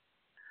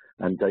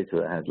and data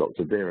that had lots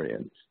of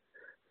variance.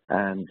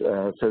 And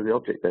so the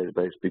object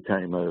database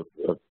became a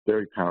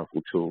very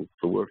powerful tool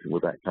for working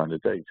with that kind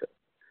of data.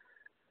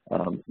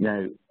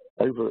 Now,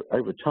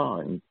 over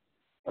time,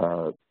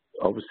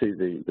 obviously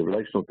the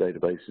relational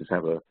databases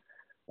have a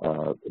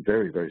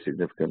very, very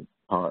significant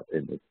part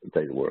in the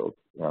data world.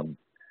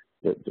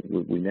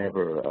 We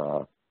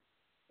never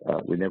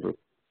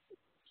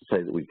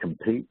say that we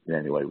compete in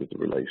any way with the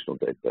relational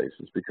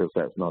databases because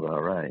that's not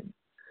our aim.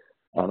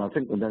 And I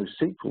think the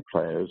NoSQL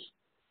players,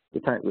 the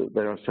fact that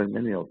there are so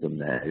many of them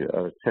now,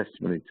 are a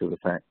testimony to the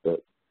fact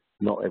that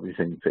not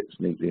everything fits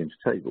neatly into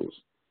tables.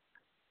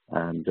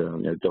 And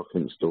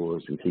document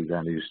stores and key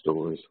value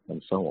stores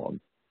and so on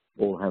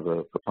all have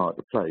a part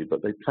to play,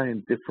 but they play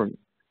in different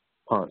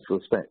parts of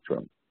the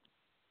spectrum.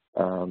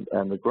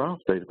 And the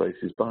graph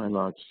databases, by and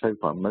large, so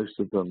far, most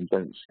of them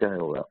don't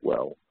scale that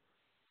well.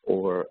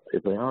 Or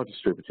if they are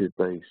distributed,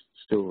 they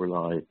still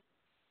rely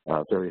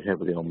very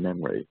heavily on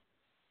memory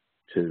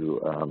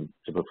to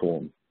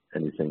perform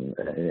anything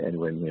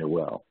anywhere near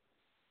well.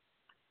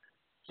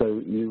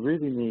 So you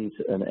really need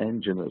an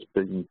engine that's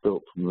been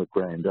built from the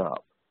ground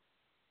up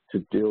to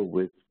deal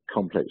with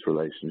complex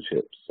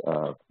relationships,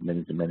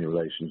 many-to-many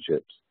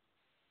relationships.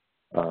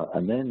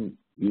 And then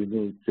you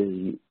need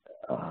the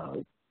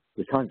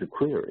kinds of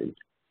queries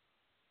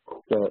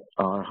that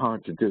are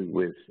hard to do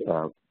with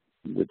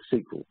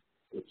SQL.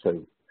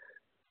 So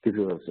give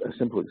you a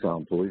simple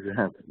example. If you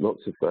have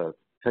lots of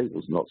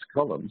tables and lots of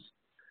columns,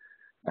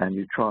 and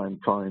you try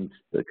and find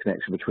the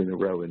connection between a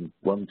row in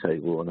one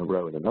table and a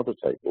row in another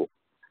table,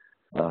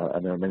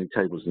 and there are many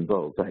tables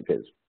involved, that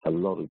gets a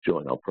lot of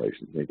join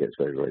operations and it gets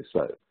very, very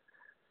slow.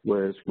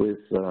 Whereas with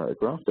a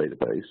graph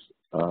database,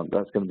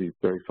 that's going to be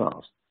very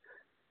fast.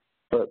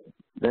 But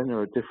then there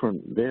are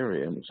different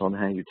variants on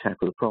how you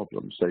tackle the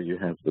problem. So you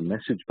have the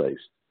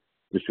message-based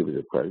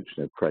distributed approach,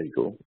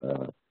 Cradle,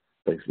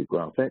 basically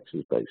GraphX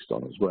is based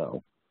on as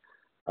well.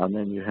 And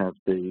then you have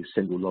the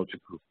single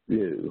logical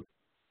view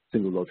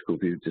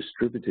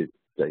distributed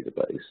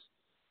database,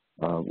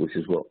 which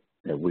is what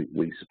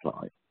we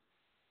supply.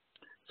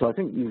 So I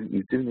think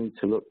you do need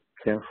to look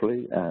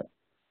carefully at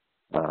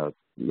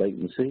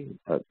latency,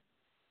 at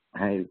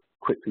how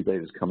quickly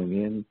data is coming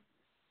in,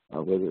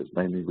 whether it's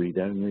mainly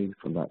read-only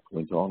from that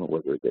point on, or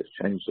whether it gets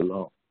changed a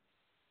lot,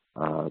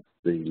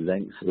 the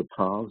length of the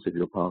paths if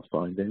you're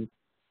pathfinding,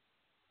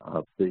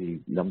 the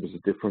numbers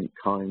of different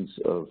kinds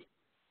of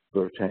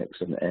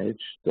vertex and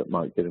edge that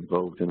might get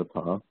involved in a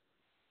path.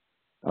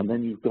 And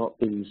then you've got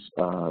these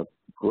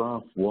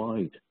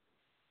graph-wide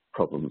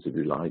problems, if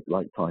you like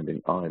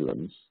finding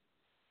islands.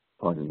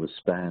 Finding the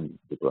span of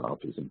the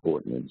graph is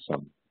important in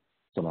some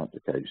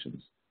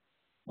applications,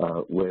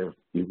 where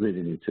you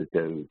really need to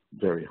go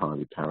very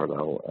highly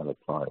parallel and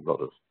apply a lot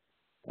of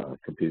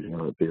computing, and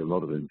there'll be a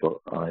lot of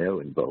I/O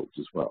involved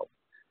as well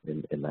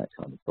in that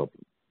kind of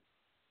problem.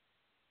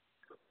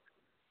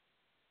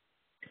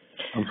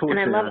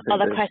 Unfortunately, and I love all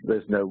the questions.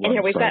 There's no one. And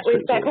here we've got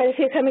quite a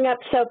few coming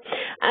up. So,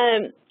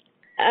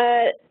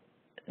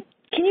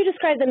 can you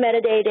describe the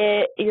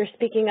metadata you're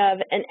speaking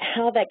of and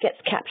how that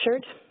gets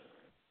captured?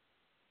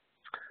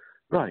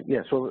 Right,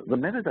 yes. Well, the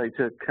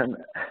metadata can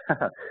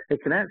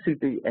actually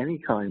be any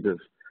kind of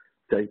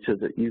data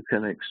that you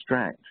can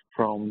extract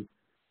from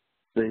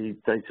the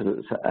data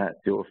that's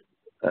at your,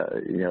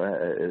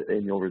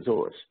 in your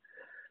resource.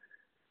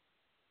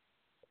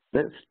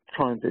 Let's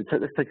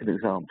take an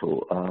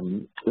example.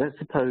 Let's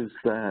suppose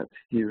that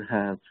you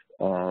have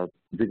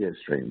video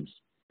streams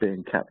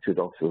being captured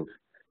off of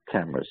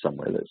cameras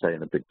somewhere, let's say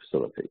in a big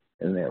facility,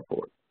 in an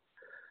airport.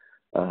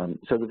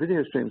 So the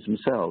video streams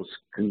themselves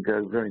can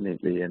go very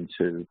neatly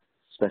into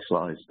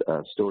specialized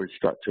storage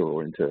structure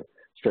or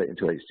straight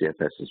into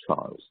HDFS as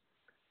files.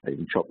 You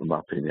can chop them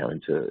up,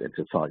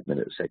 into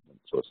 5-minute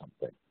segments or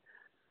something.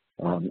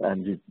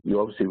 And you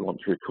obviously want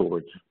to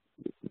record,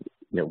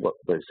 what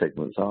those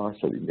segments are,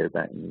 so you can go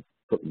back and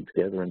put them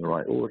together in the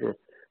right order,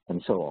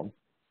 and so on.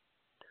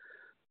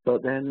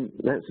 But then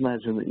let's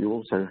imagine that you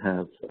also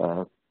have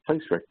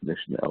face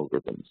recognition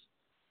algorithms,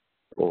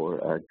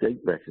 or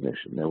gait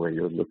recognition, where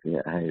you're looking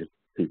at how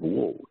people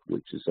walk,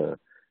 which is a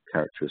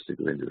characteristic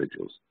of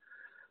individuals.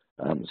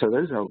 So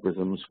those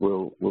algorithms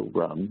will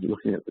run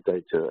looking at the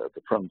data at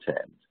the front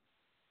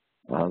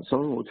end. Some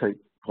of them will take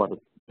quite a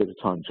bit of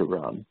time to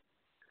run,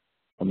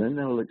 and then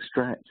they'll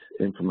extract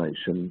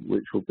information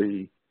which will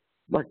be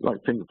like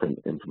fingerprint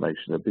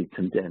information. It'll be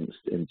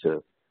condensed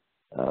into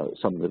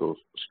some little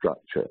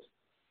structure,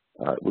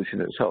 which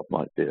in itself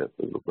might be a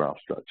little graph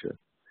structure.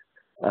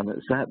 And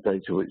it's that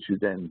data which you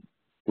then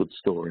would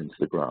store into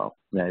the graph.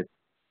 Now,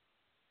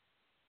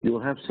 you'll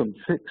have some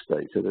fixed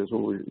data. There's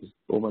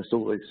almost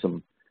always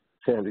some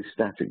fairly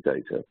static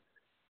data,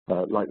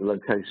 like the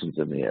locations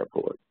in the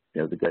airport,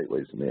 the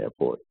gateways in the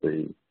airport,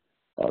 the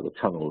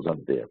tunnels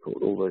under the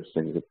airport. All those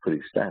things are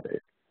pretty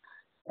static.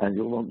 And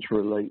you'll want to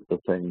relate the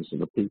things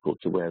and the people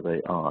to where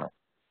they are,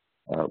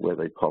 where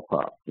they pop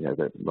up.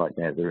 Right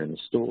now they're in the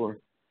store,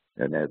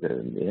 and now they're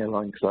in the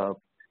airline club,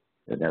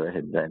 and now they're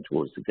heading down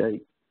towards the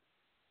gate.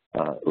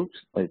 Oops,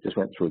 they just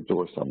went through a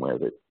door somewhere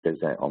that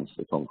goes out onto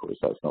the concourse.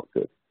 That's not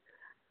good.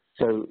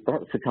 So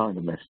that's the kind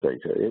of mesh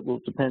data. It will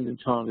depend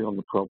entirely on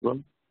the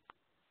problem.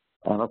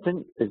 And I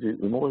think the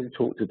more you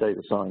talk to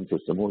data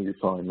scientists, the more you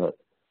find that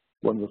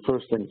one of the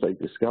first things they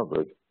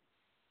discovered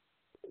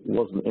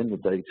wasn't in the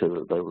data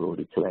that they were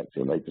already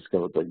collecting. They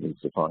discovered they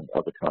needed to find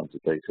other kinds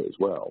of data as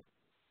well.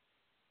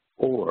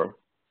 Or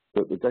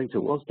that the data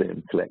was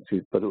being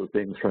collected, but it was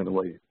being thrown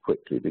away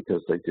quickly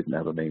because they didn't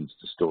have a means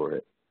to store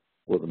it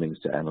or the means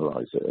to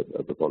analyze it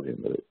at the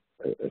volume that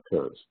it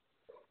occurs.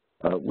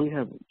 We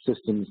have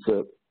systems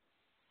that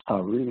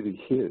are really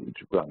huge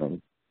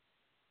running,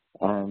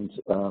 and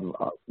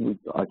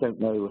I don't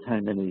know how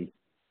many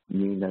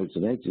new nodes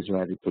and edges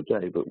are added per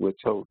day, but we're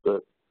told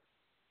that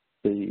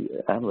the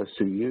analysts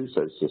who use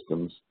those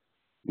systems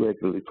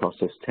regularly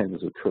process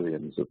tens of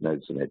trillions of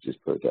nodes and edges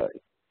per day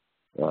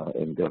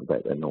in going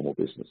about their normal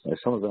business. Now,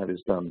 some of that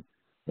is done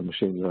in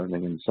machine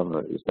learning, and some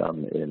of it is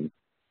done in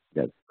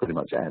pretty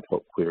much ad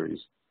hoc queries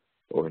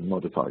or in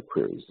modified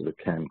queries that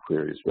are canned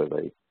queries where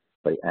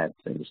they add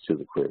things to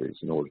the queries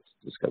in order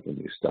to discover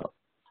new stuff.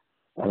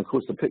 And of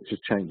course, the picture's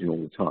changing all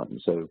the time.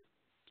 So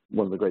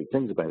one of the great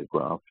things about a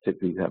graph,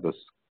 particularly if you have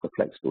a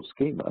flexible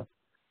schema,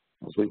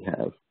 as we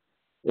have,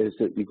 is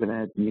that you can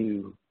add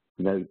new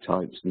node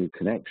types, new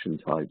connection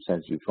types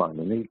as you find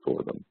the need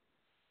for them.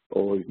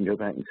 Or you can go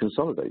back and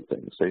consolidate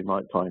things. So you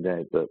might find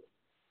out that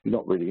you're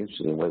not really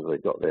interested in whether they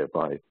got there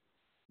by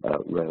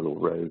rail or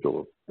road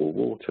or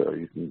water.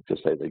 You can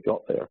just say they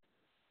got there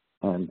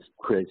and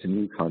create a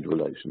new kind of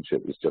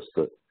relationship. It's just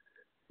that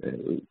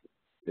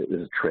it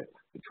was a trip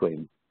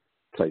between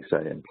place A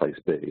and place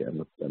B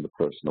and the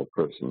person or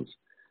persons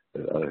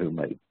who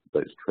made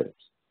those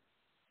trips.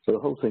 So the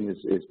whole thing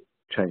is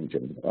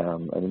changing.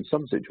 And in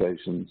some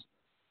situations,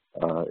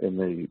 in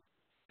the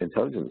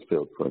intelligence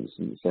field, for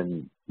instance,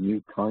 then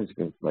new kinds of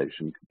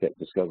information can get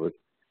discovered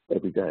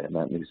every day, and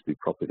that needs to be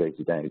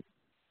propagated out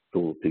to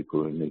all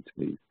people who need to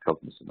be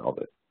cognizant of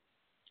it.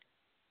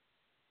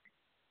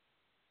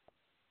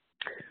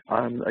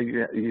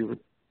 You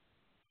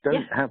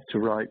don't have to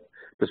write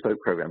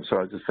bespoke programs. So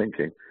I was just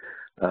thinking,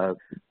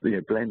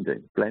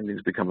 blending.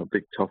 Blending's become a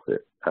big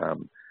topic.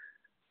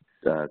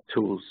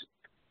 Tools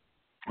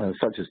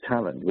such as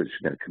Talent, which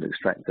can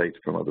extract data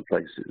from other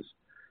places,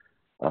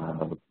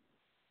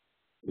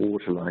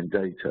 Waterline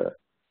Data,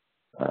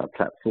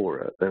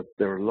 Platfora.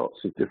 There are lots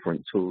of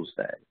different tools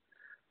there.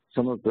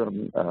 Some of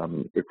them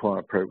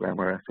require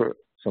programmer effort.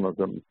 Some of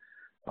them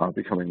are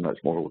becoming much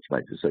more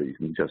automated, so you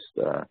can just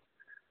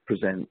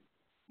present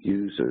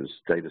users,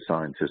 data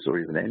scientists, or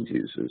even end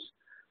users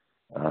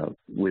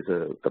with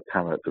a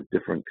palette of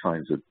different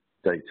kinds of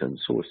data and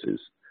sources,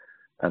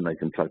 and they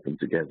can plug them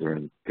together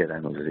and get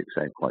analytics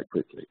out quite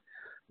quickly.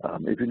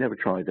 If you've never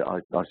tried it,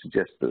 I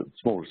suggest that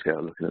smaller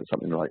scale, looking at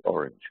something like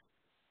Orange,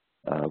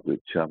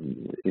 which,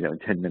 in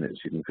 10 minutes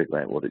you can figure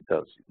out what it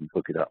does. You can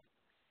hook it up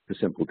to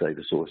simple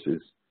data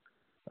sources,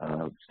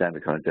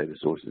 standard kind of data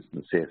sources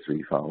and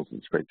CSV files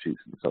and spreadsheets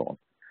and so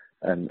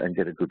on, and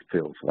get a good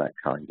feel for that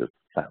kind of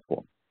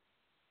platform.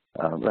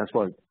 That's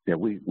why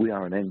we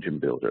are an engine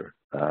builder.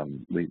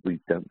 We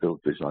don't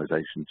build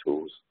visualization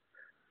tools.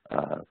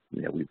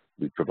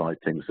 We provide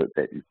things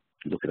that you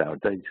look at our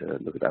data,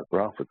 look at our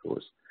graph, of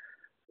course,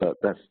 but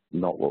that's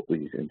not what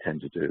we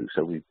intend to do.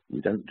 So we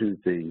don't do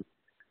the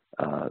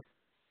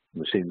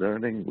machine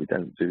learning, we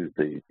don't do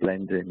the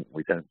blending,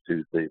 we don't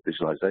do the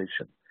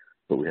visualization,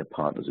 but we have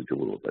partners who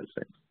do all of those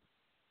things.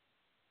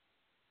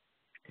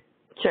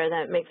 Sure,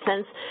 that makes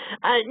sense.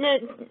 Now,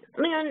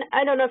 Leon,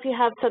 I don't know if you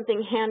have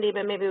something handy,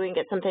 but maybe we can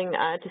get something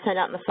to send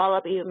out in the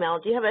follow-up email.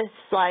 Do you have a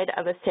slide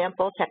of a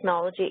sample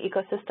technology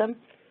ecosystem?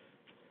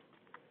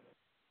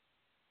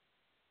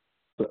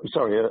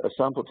 Sorry, a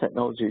sample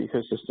technology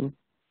ecosystem?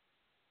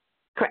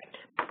 Correct.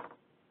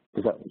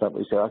 Is that what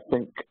you said? I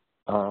think,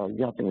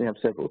 yeah, I think we have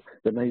several.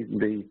 There may even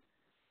be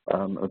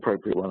an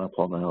appropriate one up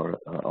on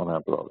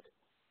our blog.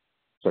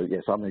 So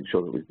yes, I'll make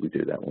sure that we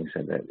do that when we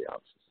send out the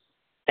answers.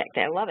 Perfect.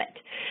 I love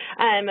it.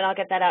 And I'll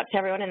get that out to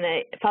everyone in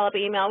the follow-up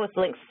email with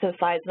links to the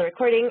slides and the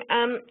recording.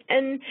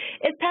 And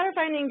is pattern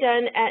finding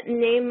done at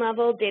name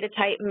level, data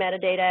type,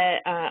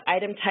 metadata,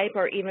 item type,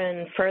 or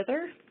even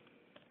further?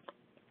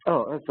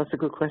 Oh, that's a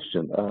good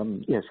question.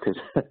 Yes,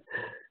 because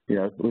you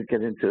know, we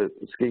get into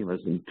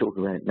schemas and talk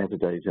about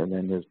metadata, and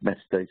then there's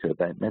metadata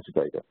about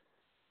metadata.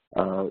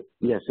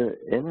 Yes,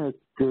 in a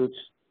good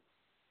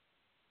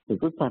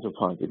pattern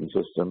finding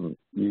system,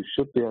 you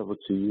should be able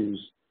to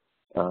use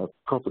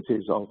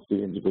properties of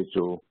the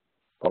individual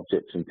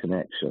objects and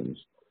connections,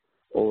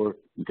 or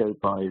go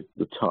by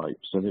the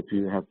types. And if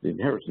you have the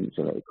inheritance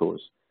in it, of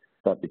course,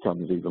 that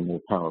becomes even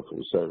more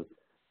powerful. So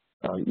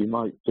you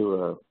might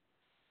do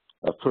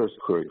a first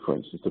query, for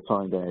instance, to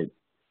find out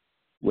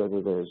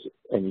whether there's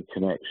any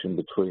connection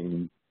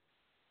between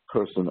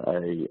person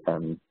A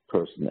and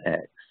person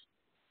X,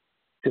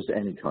 just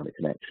any kind of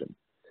connection.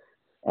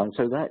 And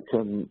so that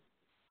can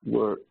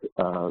work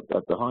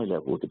at the high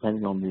level,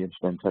 depending on the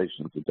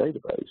implementation of the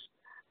database.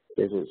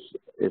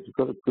 If you've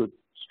got a good,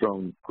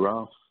 strong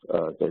graph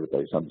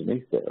database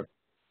underneath there,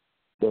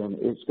 then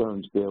it's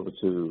going to be able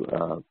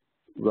to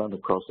run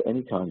across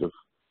any kind of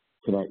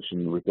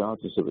connection,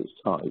 regardless of its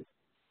type,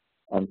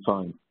 and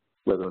find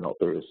whether or not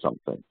there is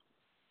something.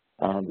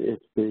 And if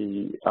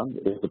the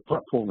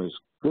platform is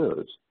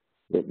good,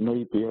 it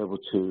may be able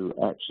to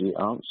actually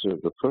answer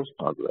the first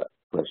part of that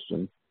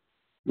question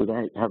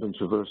without having to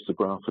traverse the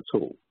graph at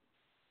all.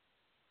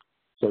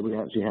 So we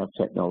actually have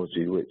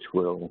technology which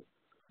will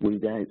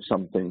weed out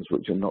some things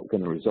which are not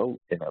going to result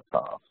in a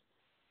path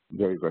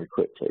very, very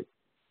quickly.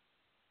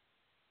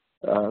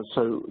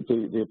 So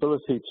the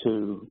ability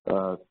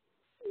to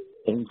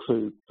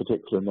include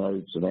particular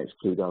nodes and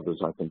exclude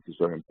others, I think, is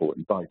very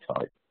important by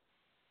type.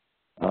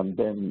 And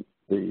then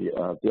the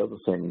other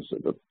things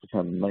that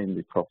become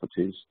mainly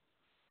properties,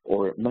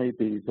 or it may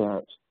be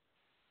that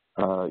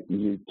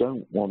you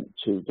don't want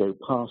to go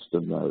past a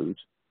node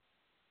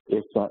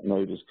if that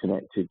node is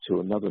connected to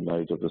another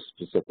node of a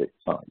specific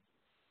type.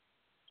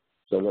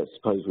 So let's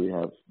suppose we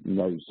have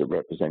nodes that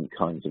represent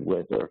kinds of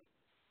weather,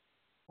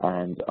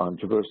 and I'm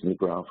traversing the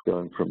graph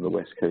going from the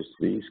west coast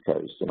to the east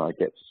coast, and I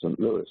get to St.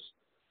 Louis,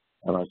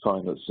 and I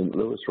find that St.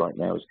 Louis right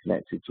now is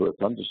connected to a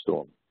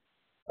thunderstorm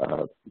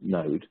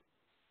node.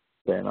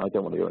 Then I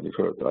don't want to go any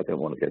further. I don't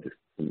want to go to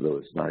St.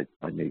 Louis, and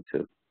I need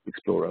to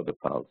explore other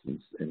paths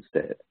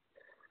instead.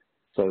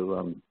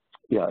 So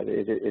yeah,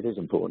 it is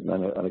important,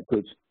 and a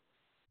good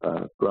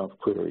graph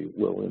query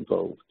will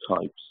involve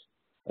types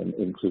and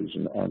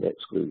inclusion and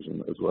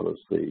exclusion, as well as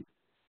the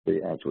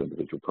actual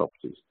individual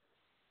properties.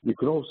 You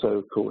can also,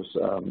 of course,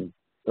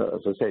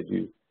 as I said,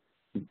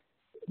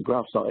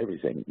 graph's not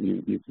everything.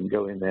 You can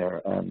go in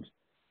there and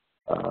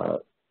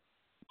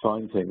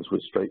find things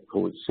with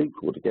straightforward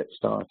SQL to get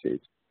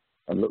started,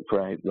 and look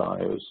for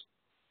outliers,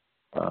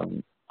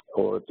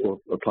 or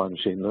apply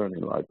machine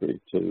learning library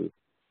to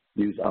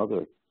use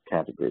other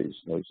categories,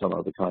 some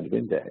other kind of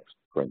index,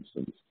 for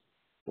instance,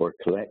 or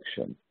a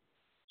collection.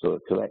 So a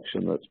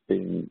collection that's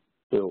being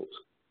built,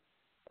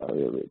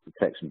 the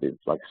collection being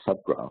like a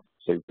subgraph.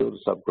 So you build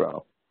a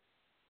subgraph,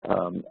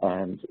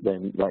 and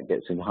then that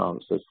gets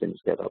enhanced as things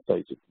get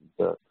updated.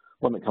 And,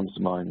 one that comes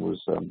to mind was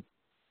a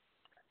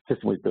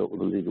system we built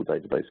with a legal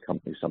database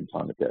company some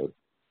time ago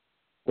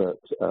that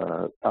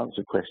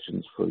answered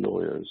questions for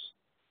lawyers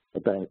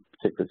about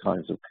particular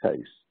kinds of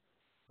case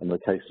and the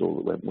case law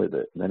that went with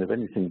it. And then if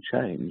anything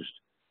changed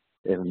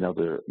in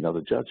another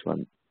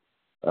judgment,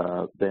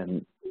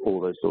 then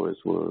all those lawyers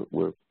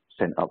were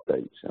sent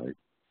updates.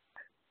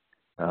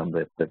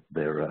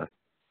 Their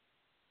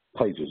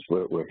pages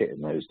were hit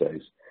in those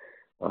days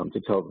to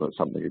tell them that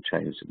something had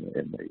changed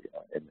in the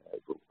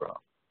overall graph.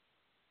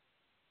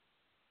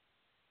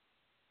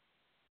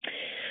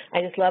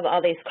 I just love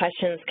all these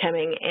questions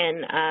coming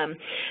in.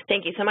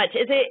 Thank you so much.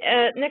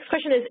 Next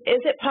question is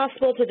it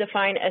possible to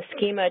define a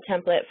schema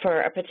template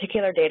for a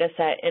particular data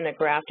set in a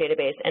graph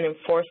database and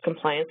enforce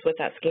compliance with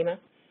that schema?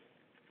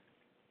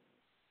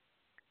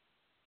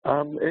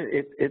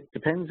 It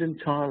depends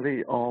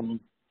entirely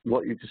on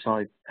what you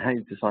decide, how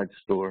you decide to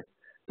store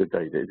the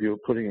data. If you're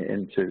putting it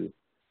into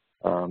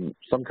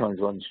some kind of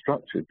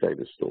unstructured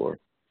data store,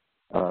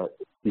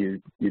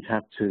 you'd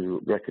have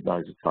to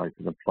recognize a type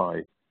and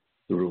apply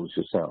the rules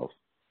yourself.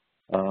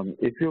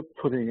 If you're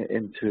putting it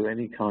into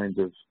any kind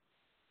of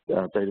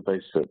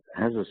database that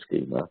has a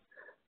schema,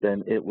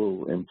 then it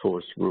will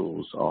enforce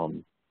rules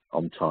on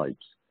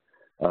types.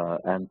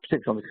 And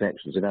particularly on the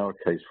connections, in our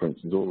case, for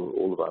instance,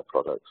 all of our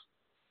products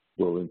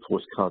will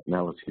enforce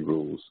cardinality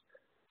rules,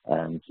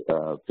 and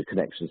the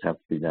connections have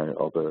to be now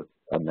of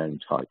known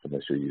type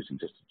unless you're using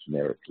just a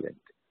generic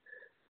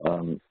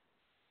link.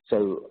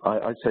 So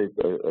I'd say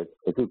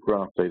a good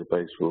graph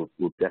database will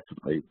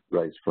definitely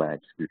raise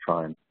flags if you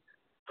try and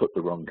put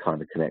the wrong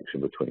kind of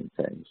connection between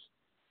things.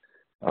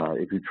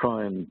 If you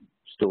try and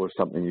store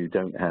something you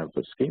don't have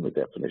a schema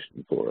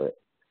definition for it,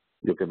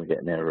 you're going to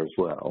get an error as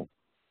well.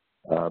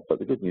 But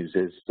the good news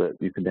is that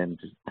you can then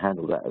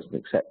handle that as an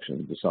exception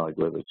and decide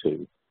whether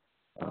to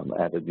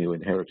add a new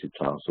inherited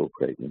class or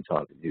create an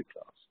entirely new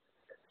class.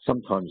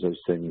 Sometimes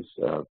those things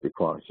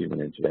require human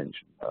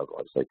intervention,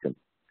 otherwise they can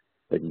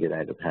get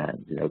out of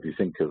hand. You know, if you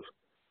think of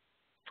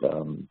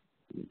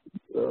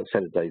a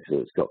set of data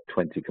that's got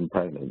 20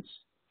 components,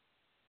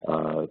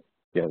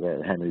 you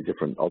know, how many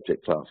different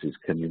object classes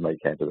can you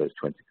make out of those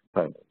 20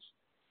 components?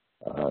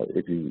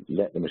 If you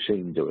let the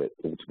machine do it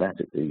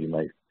automatically, you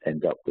may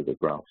end up with a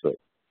graph that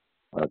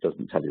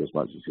doesn't tell you as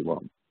much as you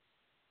want.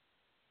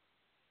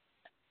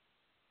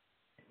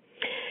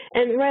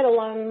 And right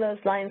along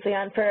those lines,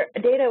 Leon, for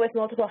data with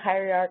multiple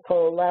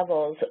hierarchical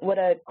levels, would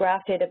a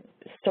graph data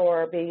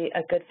store be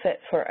a good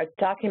fit for a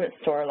document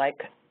store like,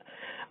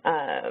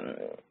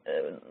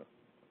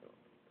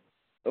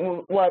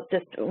 well,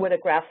 just would a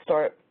graph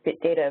store,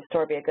 data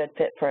store be a good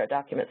fit for a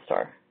document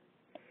store?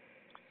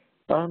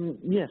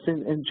 Yes,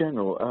 in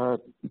general,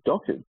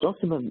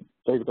 document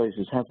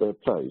databases have their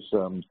place.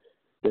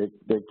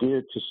 They're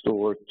geared to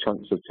store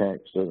chunks of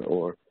text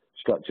or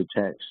structured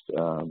text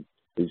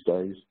these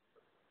days,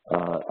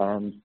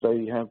 and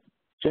they have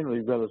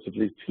generally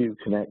relatively few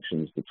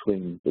connections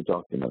between the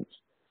documents.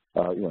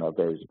 You know, it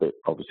varies a bit,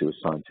 obviously, with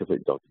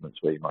scientific documents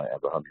where you might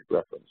have 100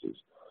 references.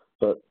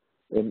 But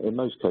in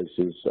most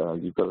cases,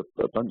 you've got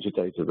a bunch of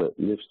data that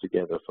lives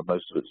together for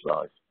most of its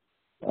life,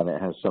 and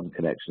it has some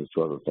connections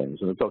to other things.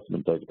 And a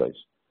document database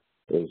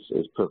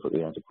is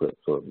perfectly adequate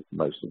for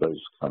most of those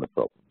kind of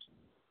problems.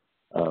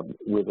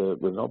 With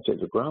an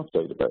object or graph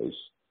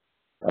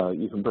database,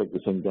 you can break the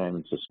thing down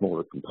into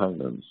smaller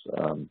components,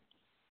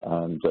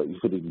 and you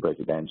could even break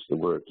it down to the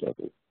word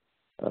level,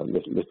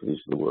 literally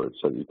to the word,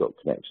 so you've got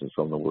connections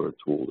from the word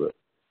to all the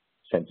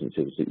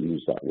sentences that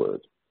use that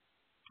word.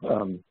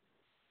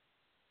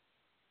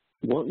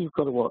 What you've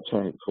got to watch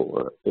out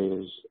for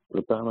is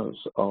the balance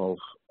of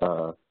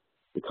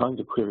the kinds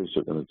of queries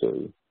you're going to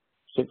do,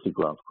 particularly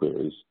graph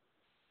queries,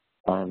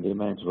 and the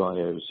amount of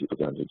IOs you're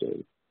going to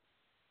do.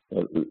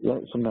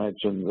 Let's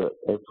imagine that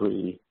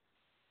every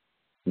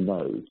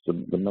node,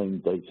 the main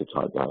data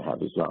type I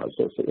have is large.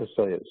 Let's say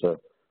it's a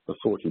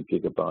 40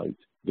 gigabyte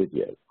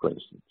video, for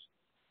instance.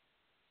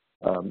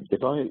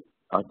 If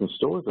I can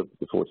store the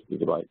 40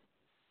 gigabyte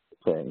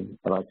thing,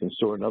 and I can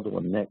store another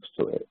one next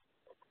to it.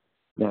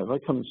 Now, if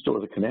I come and store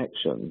the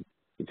connections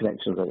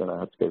are going to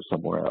have to go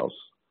somewhere else.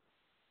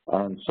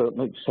 And so it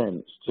makes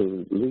sense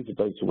to leave the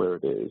data where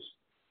it is,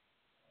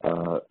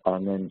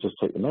 and then just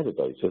take the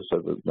metadata, so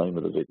the name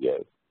of the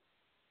video,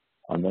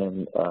 and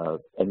then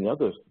any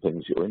other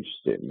things you're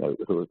interested in, you know,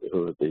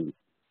 who are the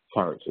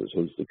characters,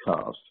 who's the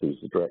cast, who's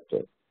the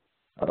director,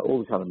 all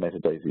the kind of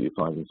metadata you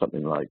find in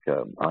something like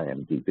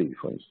IMDb,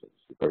 for instance,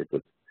 a very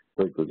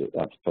good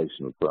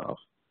application of graph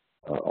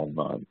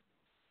online.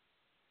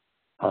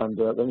 And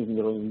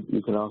then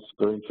you can ask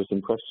very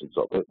interesting questions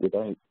of it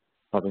without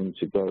having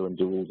to go and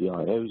do all the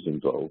IOs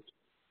involved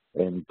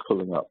in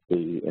pulling up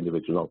the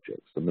individual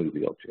objects, the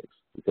movie objects,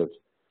 because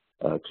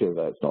clearly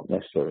that's not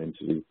necessary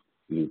until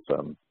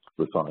you've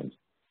refined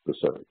the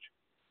search.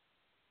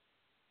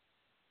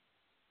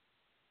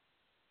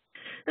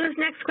 This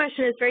next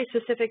question is very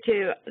specific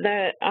to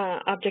the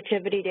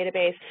Objectivity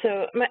database.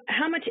 So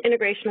how much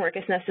integration work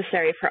is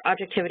necessary for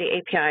Objectivity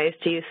APIs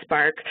to use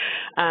Spark,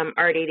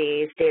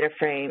 RDDs, data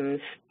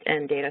frames,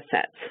 and data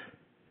sets?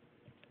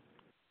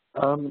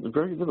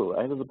 Very little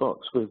out of the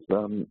box. With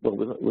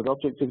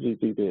Objectivity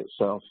DB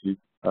itself, you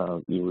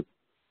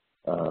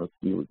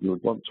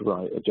would want to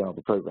write a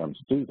Java program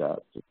to do that.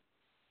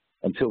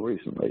 Until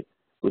recently,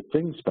 with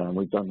ThingSpan,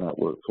 we've done that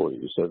work for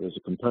you. So there's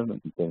a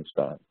component in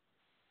ThingSpan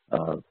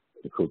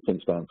called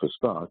ThingSpan for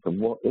Spark,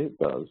 and what it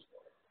does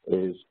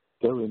is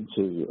go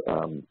into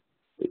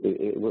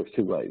it works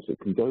two ways. It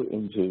can go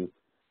into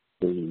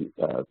the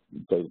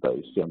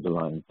database, the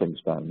underlying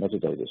ThingSpan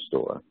metadata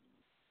store,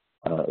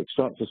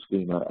 extract a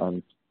schema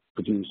and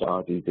produce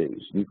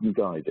RDDs. You can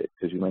guide it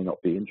because you may not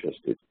be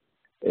interested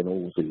in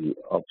all the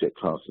object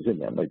classes in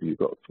there. Maybe you've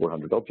got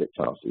 400 object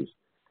classes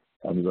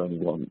and you only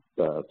want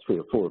 3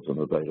 or 4 of them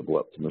available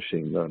up to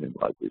machine learning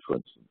library, for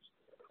instance.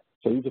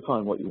 So you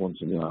define what you want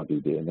in the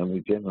RDD, and then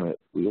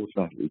we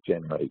automatically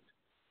generate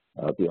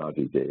the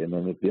RDD. And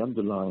then if the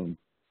underlying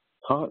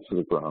parts of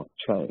the graph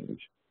change,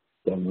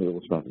 then we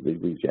automatically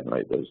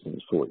regenerate those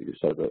things for you,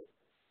 so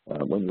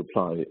that when you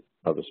apply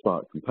other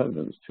Spark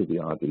components to the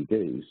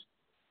RDDs,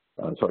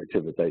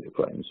 to the data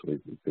frames, we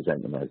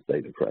present them as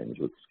data frames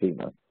with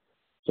schema.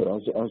 So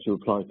as you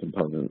apply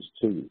components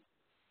to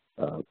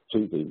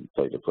the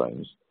data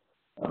frames,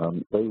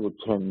 they will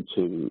tend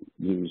to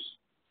use,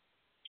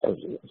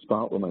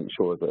 Spark will make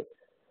sure that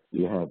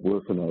you have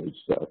worker nodes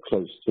that are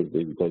close to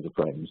the data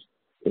frames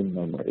in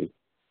memory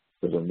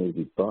that are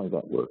needed by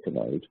that worker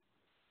node.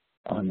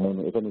 And then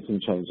if anything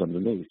changes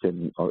underneath at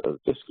the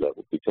disk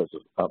level because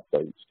of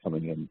updates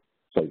coming in,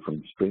 say,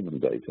 from streaming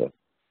data,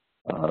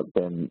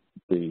 then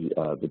the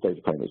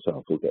data frame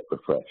itself will get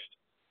refreshed,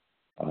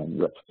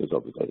 and replicas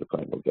of the data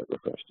frame will get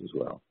refreshed as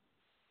well.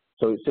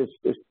 So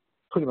it's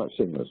pretty much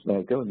seamless.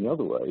 Now, going the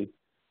other way,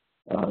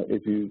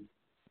 if you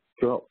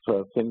drop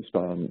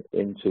ThingSpan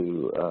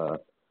into a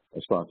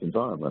Spark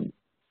environment,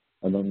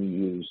 and then you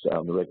use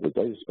the regular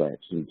data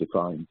specs to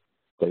define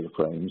data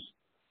frames,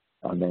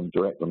 and then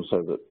direct them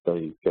so that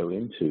they go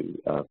into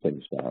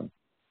ThingSpan,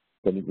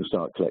 then you can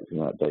start collecting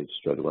that data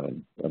straight away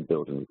and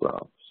building the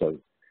graph. So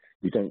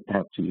you don't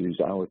have to use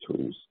our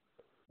tools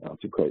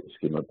to create the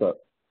schema.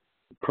 But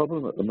the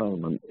problem at the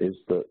moment is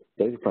that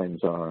data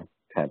frames are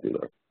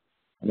tabular,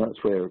 and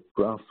that's where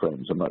graph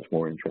frames are much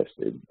more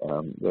interested.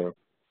 The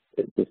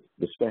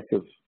spec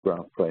of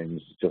graph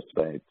frames is just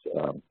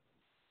about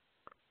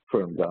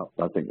firmed up.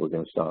 I think we're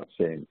going to start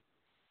seeing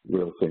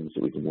real things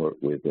that we can work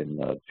with in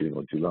June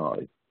or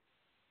July.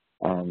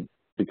 And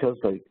because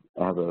they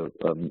have a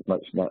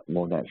much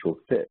more natural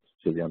fit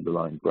to the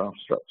underlying graph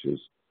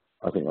structures,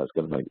 I think that's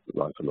going to make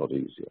life a lot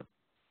easier.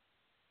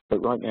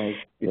 But right now,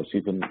 yes,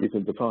 you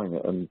can define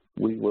it, and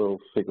we will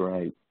figure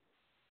out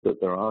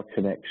that there are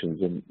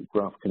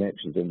graph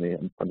connections in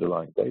the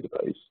underlying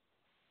database,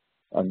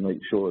 and make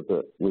sure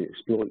that we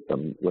exploit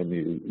them when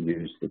you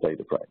use the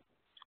data frame,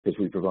 because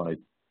we provide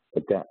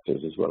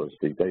adapters as well as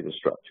the data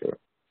structure.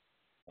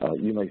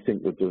 You may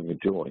think we're doing a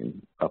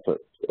join up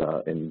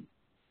in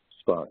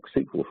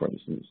SparkSQL, for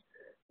instance,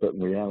 but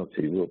in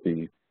reality, we'll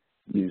be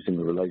using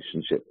the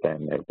relationship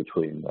down there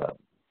between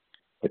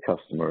the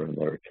customer and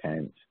their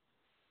account,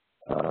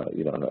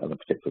 and a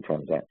particular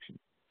transaction.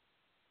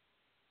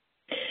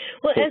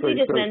 Well, so as you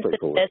just mentioned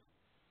this,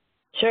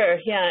 sure,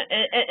 yeah,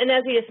 and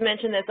as you just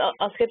mentioned this,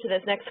 I'll skip to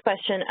this next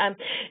question.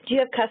 Do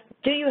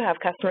you have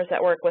customers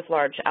that work with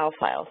large OWL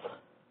files?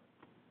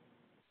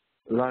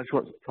 Large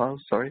what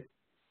files? Sorry.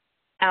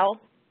 OWL,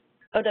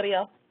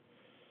 OWL.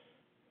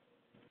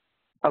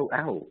 Oh,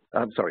 OWL.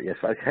 I'm sorry. Yes,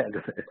 I can.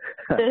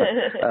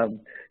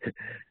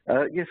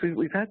 Yes,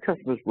 we've had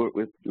customers work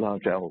with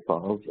large OWL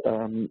files,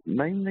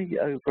 mainly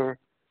over.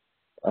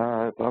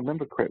 If I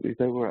remember correctly,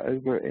 they were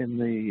over in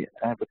the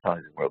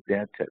advertising world, the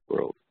ad tech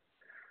world.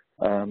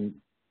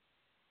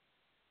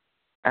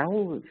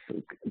 OWL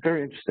is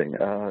very interesting.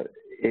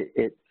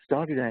 It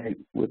started out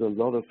with a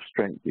lot of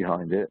strength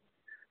behind it.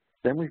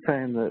 Then we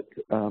found that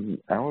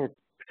our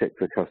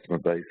particular customer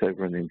base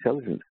over in the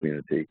intelligence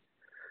community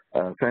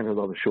found a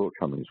lot of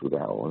shortcomings with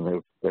OWL,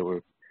 and they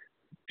were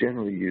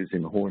generally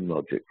using horn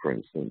logic, for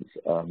instance.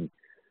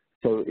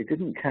 So it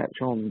didn't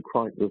catch on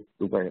quite the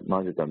way it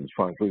might have done as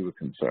far as we were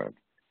concerned.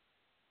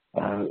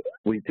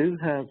 We do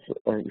have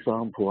an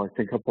example, I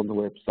think, up on the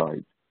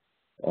website.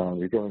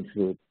 We go into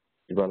the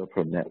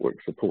developer network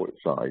support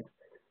side.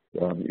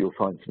 You'll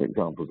find some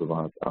examples of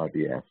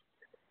RDF.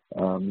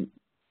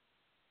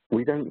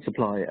 We don't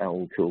supply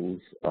OWL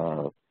tools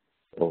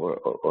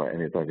or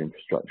any of that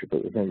infrastructure,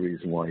 but there's no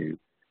reason why you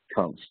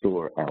can't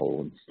store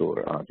OWL and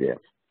store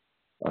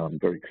RDF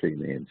very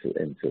cleanly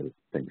into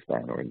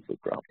ThingSpan or into the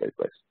graph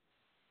database.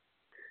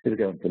 It'll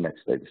go into the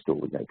metadata store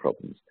with no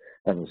problems.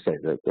 And I'll say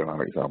that there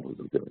are examples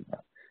of doing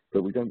that.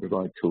 But we don't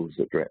provide tools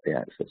that directly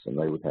access, and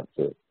they would have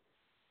to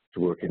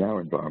work in our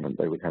environment.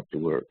 They would have to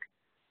work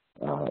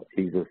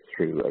either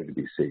through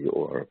ODBC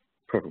or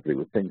preferably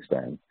with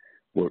ThingSpan,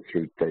 work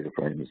through data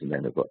frames and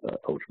then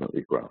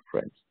ultimately graph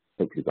frames,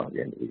 hopefully by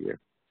the end of the year,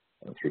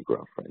 through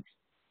graph frames.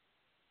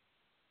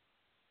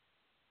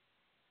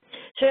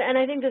 Sure, and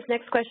I think this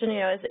next question,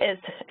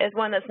 is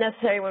one that's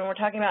necessary when we're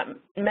talking about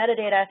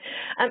metadata.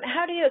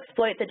 How do you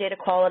exploit the data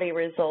quality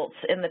results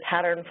in the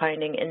pattern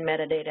finding in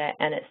metadata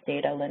and its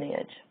data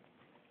lineage?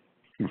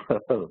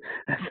 Well,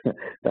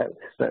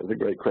 that's a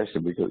great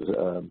question,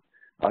 because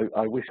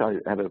I wish I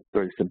had a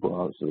very simple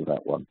answer to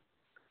that one.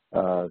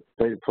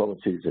 Data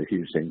quality is a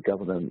huge thing: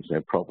 governance,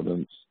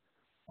 provenance,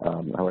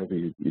 however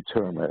you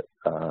term it,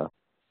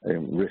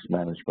 risk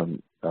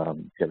management,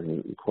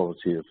 getting the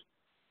quality of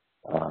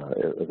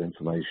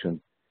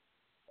information.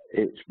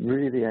 It's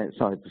really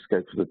outside the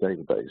scope of the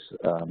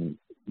database.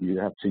 You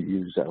have to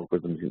use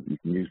algorithms. You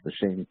can use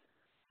machine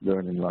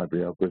learning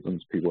library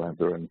algorithms. People have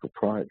their own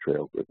proprietary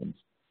algorithms,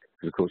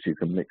 because of course you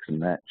can mix and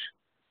match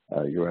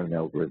your own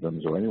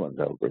algorithms or anyone's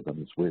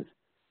algorithms with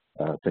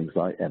things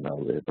like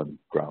MlLib and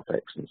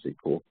GraphX and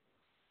SQL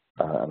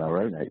and our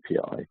own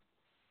API.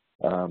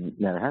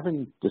 Now,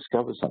 having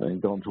discovered something,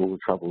 gone to all the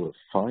trouble of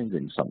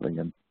finding something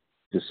and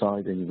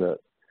deciding that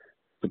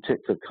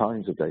particular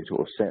kinds of data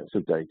or sets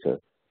of data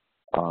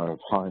are of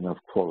high enough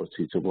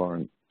quality to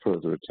warrant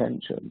further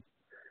attention,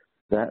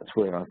 that's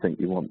where I think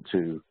you want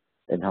to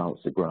enhance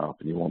the graph,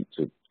 and you want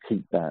to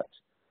keep that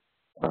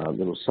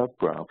little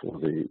subgraph or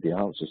the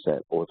answer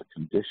set or the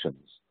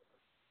conditions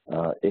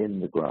in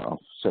the graph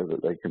so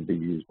that they can be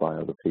used by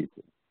other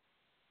people.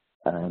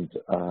 And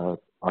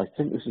I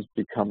think this is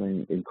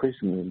becoming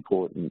increasingly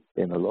important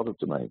in a lot of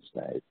domains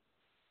now,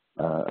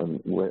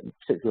 and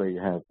particularly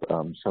you have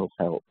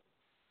self-help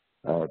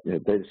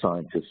data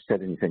scientists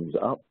setting things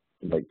up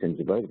make things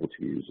available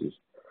to users,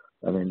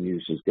 and then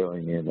users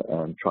going in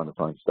and trying to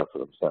find stuff for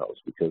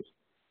themselves. Because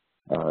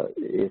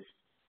if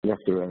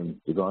left to their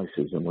own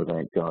devices and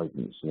without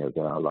guidance,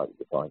 they are likely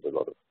to find a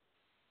lot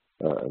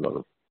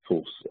of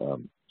false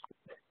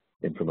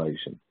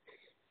information.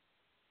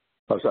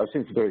 I've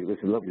seen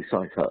there's a lovely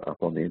site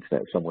up on the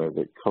internet somewhere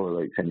that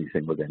correlates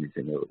anything with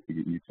anything.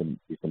 You can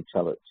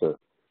tell it to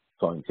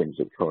find things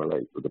that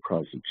correlate with the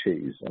price of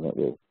cheese, and it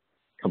will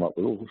come up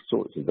with all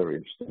sorts of very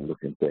interesting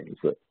looking things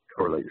that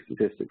correlate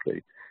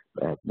statistically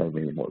but have no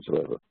meaning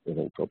whatsoever in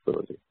all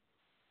probability.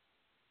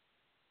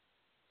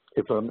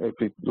 If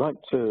you'd like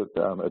to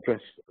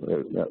address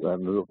that in a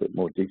little bit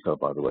more detail,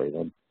 by the way,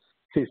 then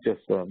please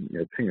just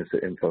ping us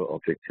at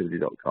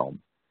info@objectivity.com,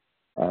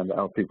 and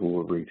our people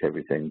will read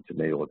everything to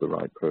me or the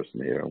right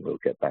person here, and we'll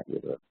get back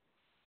with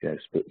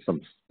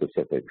some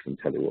specifics and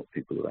tell you what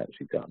people have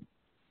actually done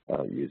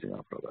using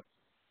our products.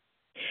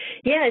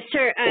 Yeah,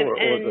 sure.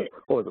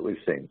 Or that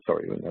we've seen.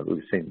 Sorry, that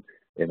we've seen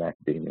in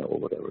academia or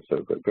whatever.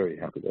 So, but very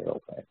happy to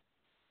help out.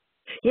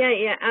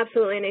 Yeah,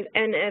 absolutely.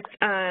 And if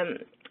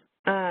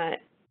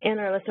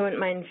Anna or Alyssa wouldn't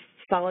mind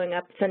following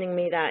up, sending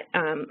me that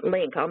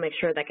link, I'll make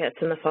sure that gets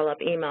in the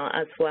follow-up email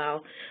as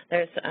well.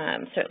 There's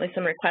certainly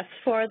some requests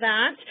for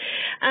that.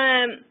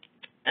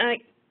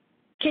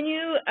 Can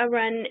you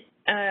run,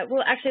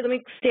 well, actually, let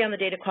me stay on the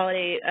data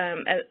quality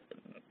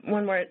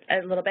one more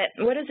a little bit.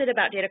 What is it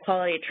about data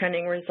quality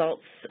trending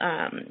results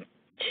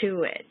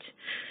to it?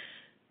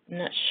 I'm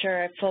not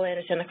sure I fully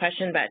understand the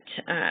question, but.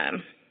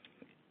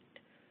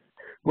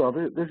 Well,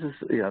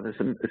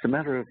 it's a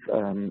matter of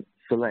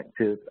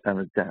selective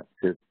and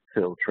adaptive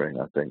filtering,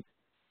 I think,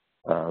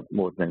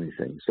 more than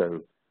anything.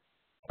 So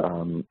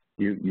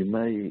you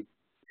may,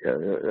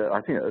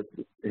 I think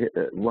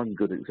one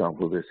good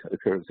example of this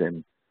occurs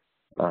in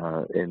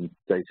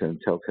data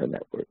and telco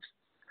networks.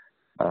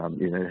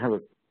 You have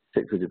a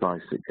particular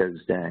device that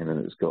goes down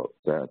and it's got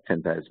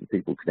 10,000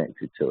 people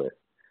connected to it,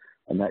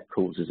 and that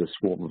causes a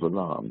swarm of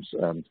alarms.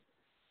 And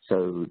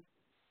so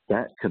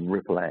that can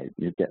ripple out.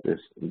 You get a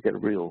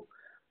real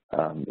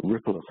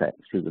ripple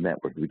effect through the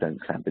network if we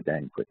don't clamp it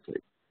down quickly.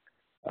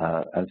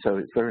 And so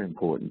it's very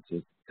important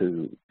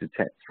to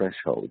detect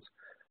thresholds.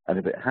 And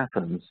if it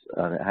happens,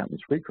 and it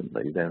happens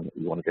frequently, then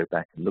you want to go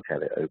back and look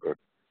at it over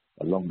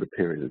a longer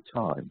period of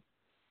time,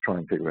 try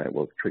and figure out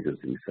what triggers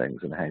these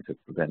things and how to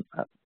prevent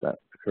that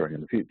occurring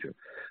in the future.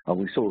 And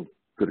we saw a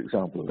good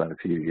example of that a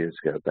few years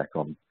ago back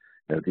on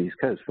the East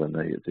Coast when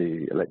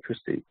the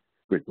electricity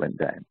grid went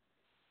down.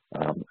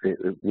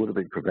 It would have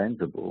been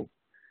preventable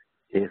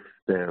if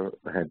there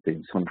had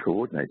been some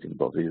coordinating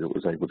body that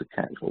was able to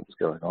catch what was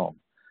going on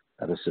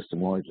at a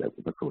system-wide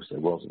level. Of course, there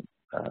wasn't.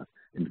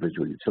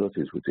 Individual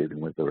utilities were dealing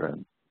with their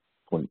own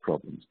point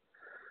problems.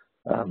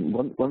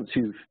 Once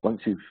you've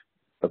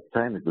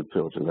obtained a good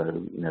filter,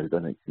 though,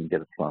 then it can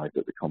get applied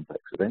at the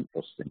complex event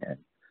processing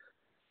end.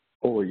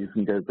 Or you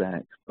can go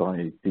back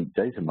by deep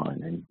data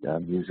mining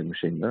using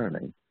machine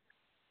learning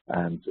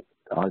and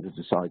either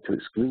decide to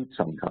exclude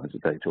some kinds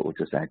of data or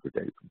just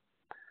aggregate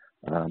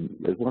them.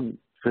 There's one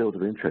field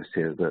of interest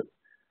here that's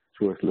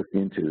worth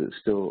looking into that's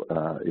still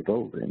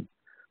evolving,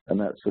 and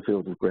that's the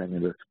field of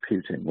granular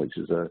computing, which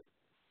is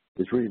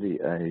really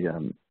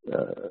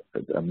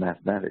a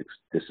mathematics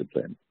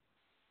discipline.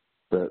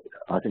 But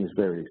I think it's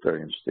very,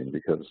 very interesting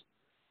because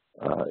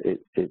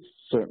it's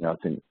certainly, I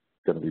think,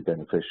 going to be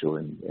beneficial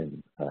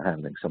in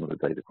handling some of the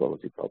data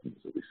quality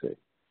problems that we see.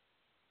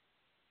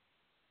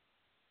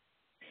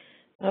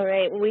 All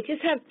right, well, we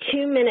just have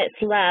 2 minutes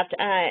left.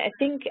 I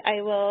think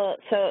I will,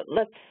 so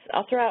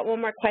I'll throw out one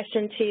more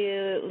question to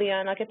you,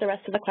 Leon. I'll get the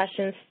rest of the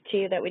questions to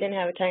you that we didn't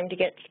have time to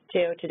get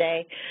to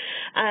today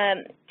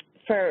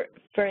for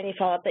any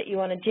follow-up that you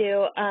want to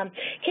do.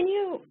 Can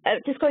you,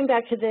 just going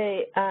back to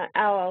the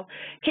OWL,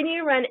 can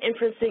you run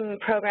inferencing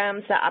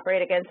programs that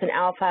operate against an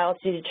OWL file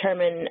to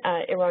determine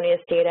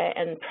erroneous data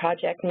and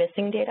project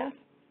missing data?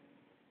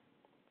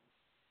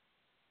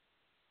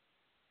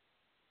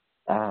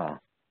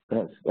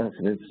 That's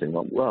an interesting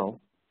one.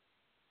 Well,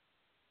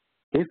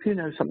 if you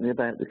know something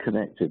about the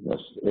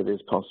connectedness, it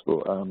is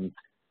possible.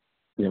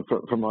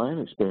 From my own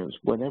experience,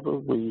 whenever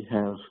we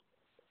have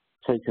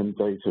taken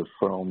data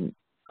from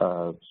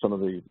some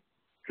of the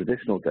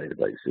traditional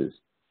databases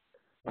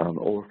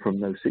or from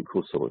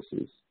NoSQL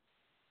sources,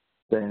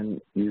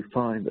 then you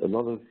find a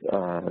lot of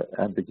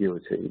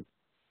ambiguity.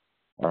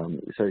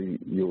 So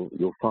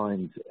you'll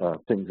find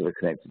things that are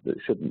connected that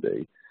shouldn't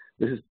be.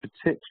 This is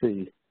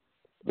particularly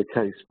the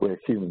case where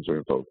humans are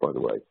involved, by the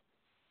way.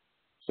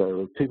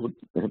 So people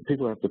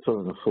have to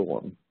fill in a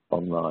form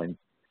online,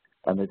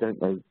 and they don't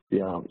know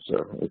the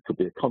answer. It could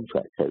be a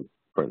contract code,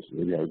 for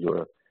instance.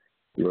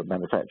 You're a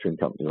manufacturing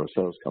company or a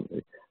sales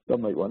company. They'll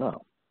make one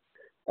up,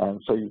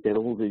 and so you get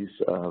all these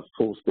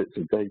false bits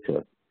of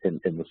data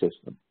in the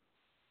system.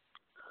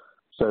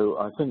 So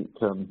I think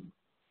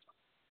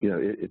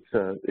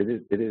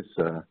it is.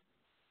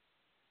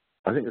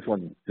 I think this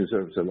one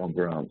deserves a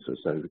longer answer.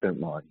 So if you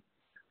don't mind,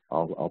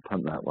 I'll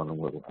punt that one and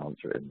we'll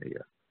answer it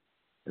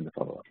in the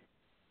follow-up.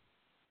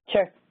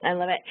 Sure, I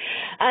love it.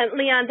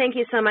 Leon, thank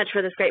you so much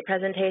for this great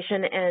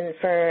presentation and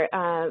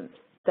for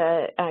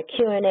the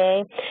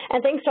Q&A.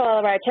 And thanks to all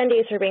of our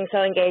attendees for being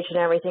so engaged in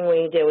everything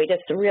we do. We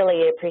just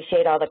really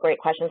appreciate all the great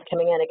questions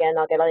coming in. Again,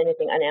 I'll get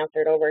anything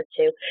unanswered over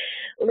to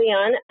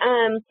Leon.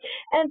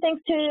 And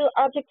thanks to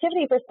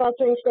Objectivity for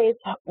sponsoring today's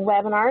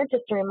webinar.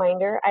 Just a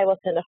reminder, I will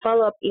send a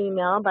follow-up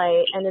email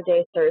by end of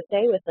day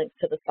Thursday with links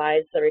to the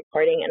slides, the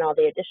recording, and all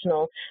the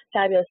additional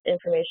fabulous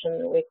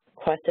information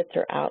requested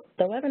throughout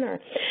the webinar.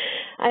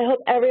 I hope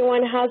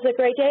everyone has a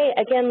great day.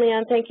 Again,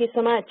 Leon, thank you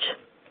so much.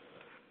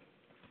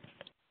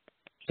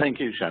 Thank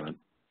you, Shannon.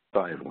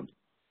 Bye, everyone.